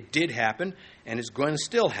happen. It did happen, and it's going to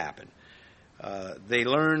still happen. They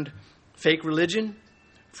learned fake religion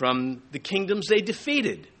from the kingdoms they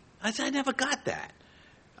defeated. I never got that.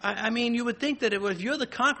 I mean, you would think that if you're the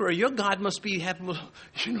conqueror, your God must have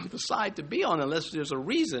the side to be on, unless there's a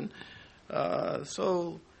reason.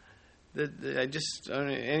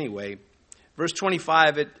 Anyway, verse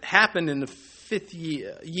 25. It happened in the 5th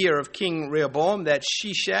year of King Rehoboam that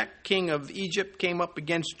Shishak, king of Egypt, came up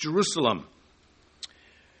against Jerusalem.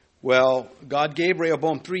 Well, God gave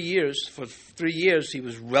Rehoboam 3 years. For 3 years, he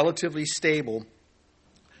was relatively stable,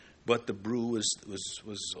 but the brew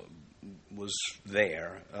was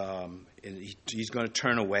there. And he's going to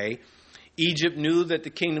turn away. Egypt knew that the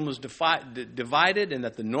kingdom was divided, and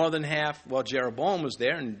that the northern half, Jeroboam was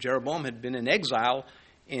there, and Jeroboam had been in exile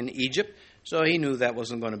in Egypt, so he knew that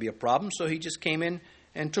wasn't going to be a problem, so he just came in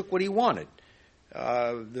and took what he wanted.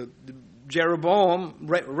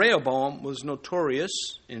 Rehoboam was notorious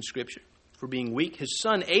in Scripture for being weak. His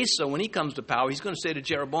son Asa, when he comes to power, he's going to say to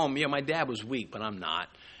Jeroboam, yeah, my dad was weak, but I'm not.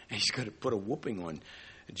 And he's going to put a whooping on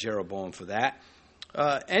Jeroboam for that.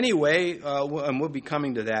 Anyway, and we'll be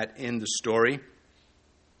coming to that in the story.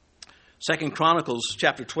 2 Chronicles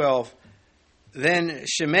chapter 12. Then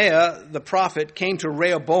Shemaiah the prophet came to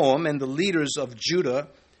Rehoboam and the leaders of Judah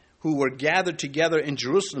who were gathered together in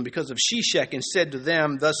Jerusalem because of Shishak, and said to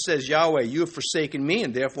them, thus says Yahweh, you have forsaken me,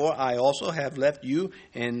 and therefore I also have left you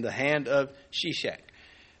in the hand of Shishak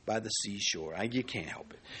by the seashore. You can't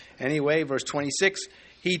help it. Anyway, verse 26,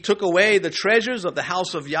 he took away the treasures of the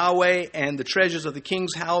house of Yahweh and the treasures of the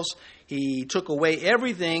king's house. He took away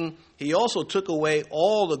everything. He also took away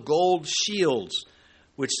all the gold shields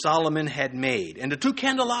which Solomon had made. And the 2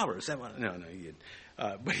 candelabras.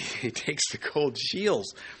 But he takes the gold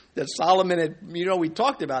shields that Solomon had. We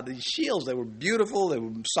talked about these shields. They were beautiful. They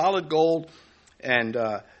were solid gold. And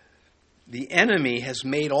the enemy has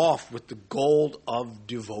made off with the gold of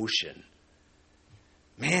devotion.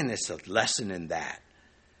 Man, there's a lesson in that.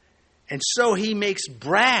 And so he makes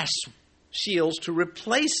brass shields to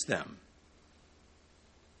replace them.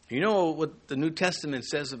 You know what the New Testament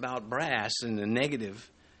says about brass in the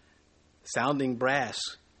negative? Sounding brass,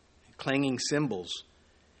 clanging cymbals.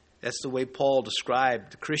 That's the way Paul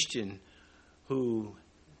described the Christian who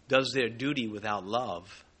does their duty without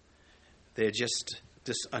love. They're just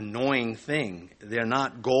this annoying thing. They're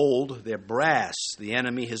not gold, they're brass. The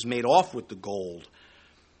enemy has made off with the gold.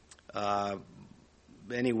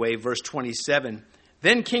 Anyway, verse 27.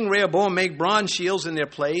 Then King Rehoboam made bronze shields in their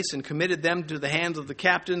place and committed them to the hands of the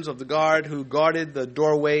captains of the guard who guarded the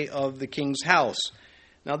doorway of the king's house.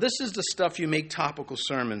 Now, this is the stuff you make topical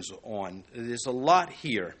sermons on. There's a lot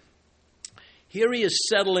here. Here he is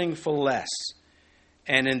settling for less.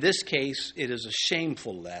 And in this case, it is a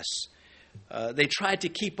shameful less. They tried to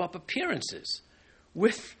keep up appearances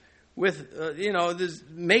with this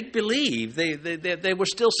make-believe. They were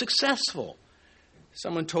still successful.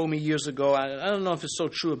 Someone told me years ago, I don't know if it's so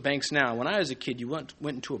true of banks now. When I was a kid, you went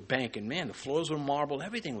into a bank, and man, the floors were marble.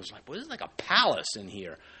 Everything was like, this is like a palace in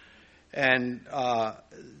here. And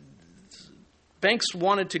banks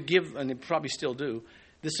wanted to give, and they probably still do,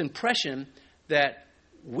 this impression that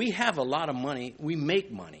we have a lot of money, we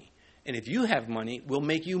make money. And if you have money, we'll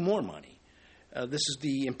make you more money. This is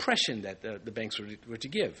the impression that the banks were to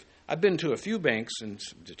give. I've been to a few banks and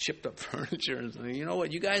chipped up furniture. And you know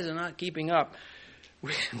what? You guys are not keeping up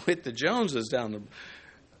with the Joneses down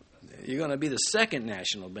You're going to be the second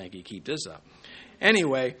national bank you keep this up.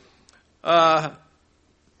 Anyway, and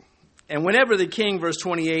whenever the king, verse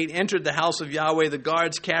 28, entered the house of Yahweh, the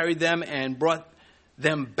guards carried them and brought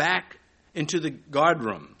them back into the guard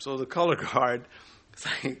room. So the color guard, it's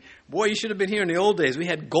like, boy, you should have been here in the old days. We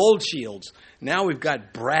had gold shields. Now we've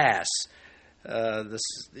got brass. The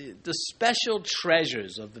special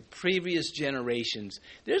treasures of the previous generations.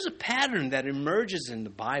 There's a pattern that emerges in the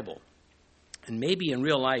Bible, and maybe in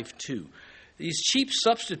real life too. These cheap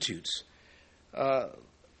substitutes.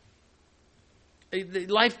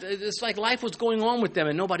 It's like life was going on with them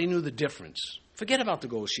and nobody knew the difference. Forget about the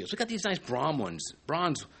gold shields. We've got these nice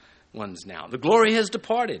bronze ones now. The glory has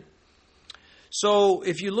departed. So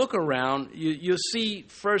if you look around, you'll see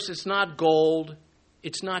first it's not gold,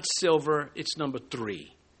 it's not silver, it's number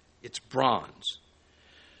 3. It's bronze.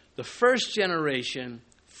 The first generation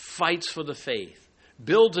fights for the faith,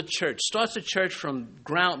 builds a church, starts a church from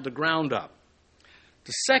the ground up.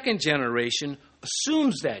 The second generation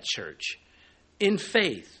assumes that church in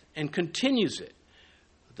faith and continues it.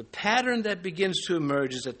 The pattern that begins to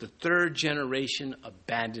emerge is that the third generation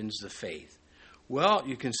abandons the faith. Well,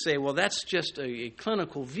 you can say, well, that's just a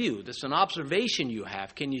clinical view. That's an observation you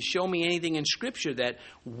have. Can you show me anything in Scripture that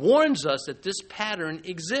warns us that this pattern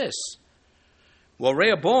exists? Well,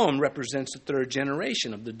 Rehoboam represents the third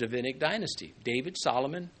generation of the Davidic dynasty. David,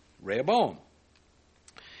 Solomon, Rehoboam.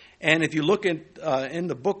 And if you look at in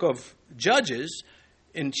the book of Judges,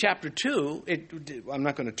 in chapter 2, I'm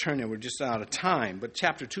not going to turn there, we're just out of time, but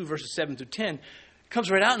chapter 2, verses 7 through 10,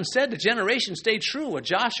 comes right out and said the generation stayed true when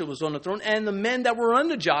Joshua was on the throne, and the men that were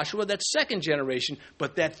under Joshua, that second generation,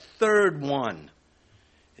 but that third one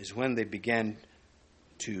is when they began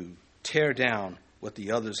to tear down what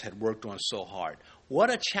the others had worked on so hard. What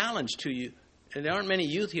a challenge to you. And there aren't many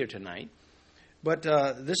youth here tonight, but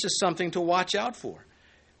this is something to watch out for.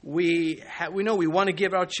 We know we want to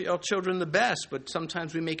give our children the best, but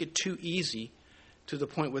sometimes we make it too easy to the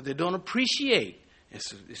point where they don't appreciate.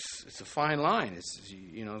 It's a fine line. It's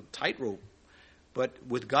tightrope. But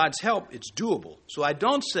with God's help, it's doable. So I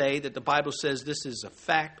don't say that the Bible says this is a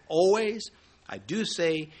fact always. I do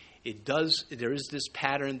say it does. There is this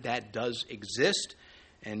pattern that does exist,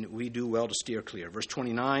 and we do well to steer clear. Verse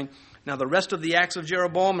 29. Now the rest of the acts of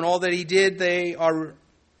Jeroboam and all that he did, they are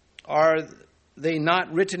they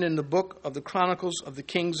not written in the book of the Chronicles of the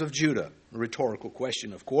Kings of Judah? A rhetorical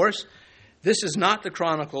question, of course. This is not the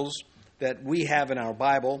Chronicles that we have in our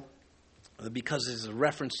Bible, because there's a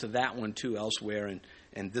reference to that one too elsewhere,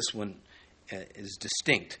 and this one is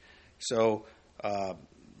distinct. So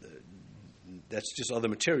that's just other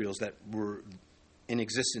materials that were in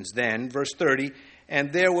existence then. Verse 30,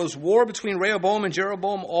 and there was war between Rehoboam and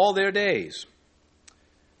Jeroboam all their days.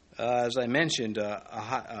 As I mentioned,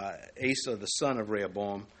 Asa, the son of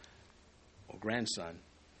Rehoboam, or grandson,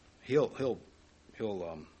 he'll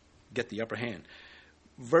get the upper hand.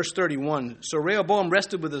 Verse 31, so Rehoboam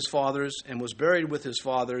rested with his fathers and was buried with his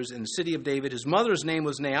fathers in the city of David. His mother's name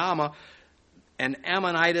was Naamah, an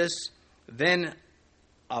Ammonitess. Then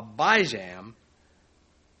Abijam,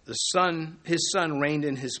 his son reigned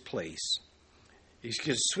in his place. You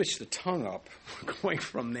could switch the tongue up, going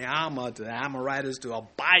from Naamah to Amorites to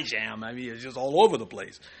Abijam. I mean, it's just all over the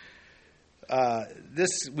place.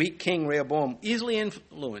 This weak king, Rehoboam, easily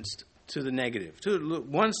influenced to the negative.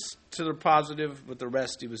 Once to the positive, but the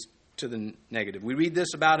rest he was to the negative. We read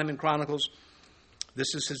this about him in Chronicles.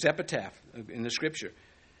 This is his epitaph in the Scripture.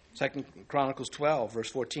 2 Chronicles 12, verse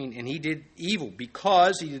 14. And he did evil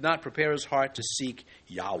because he did not prepare his heart to seek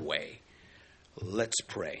Yahweh. Let's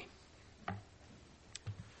pray.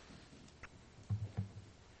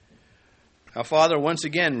 Our Father, once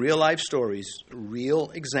again, real life stories,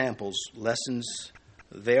 real examples, lessons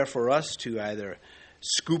there for us to either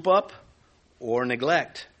scoop up or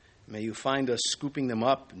neglect. May you find us scooping them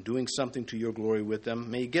up and doing something to your glory with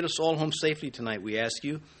them. May you get us all home safely tonight, we ask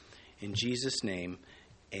you. In Jesus' name,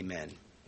 amen.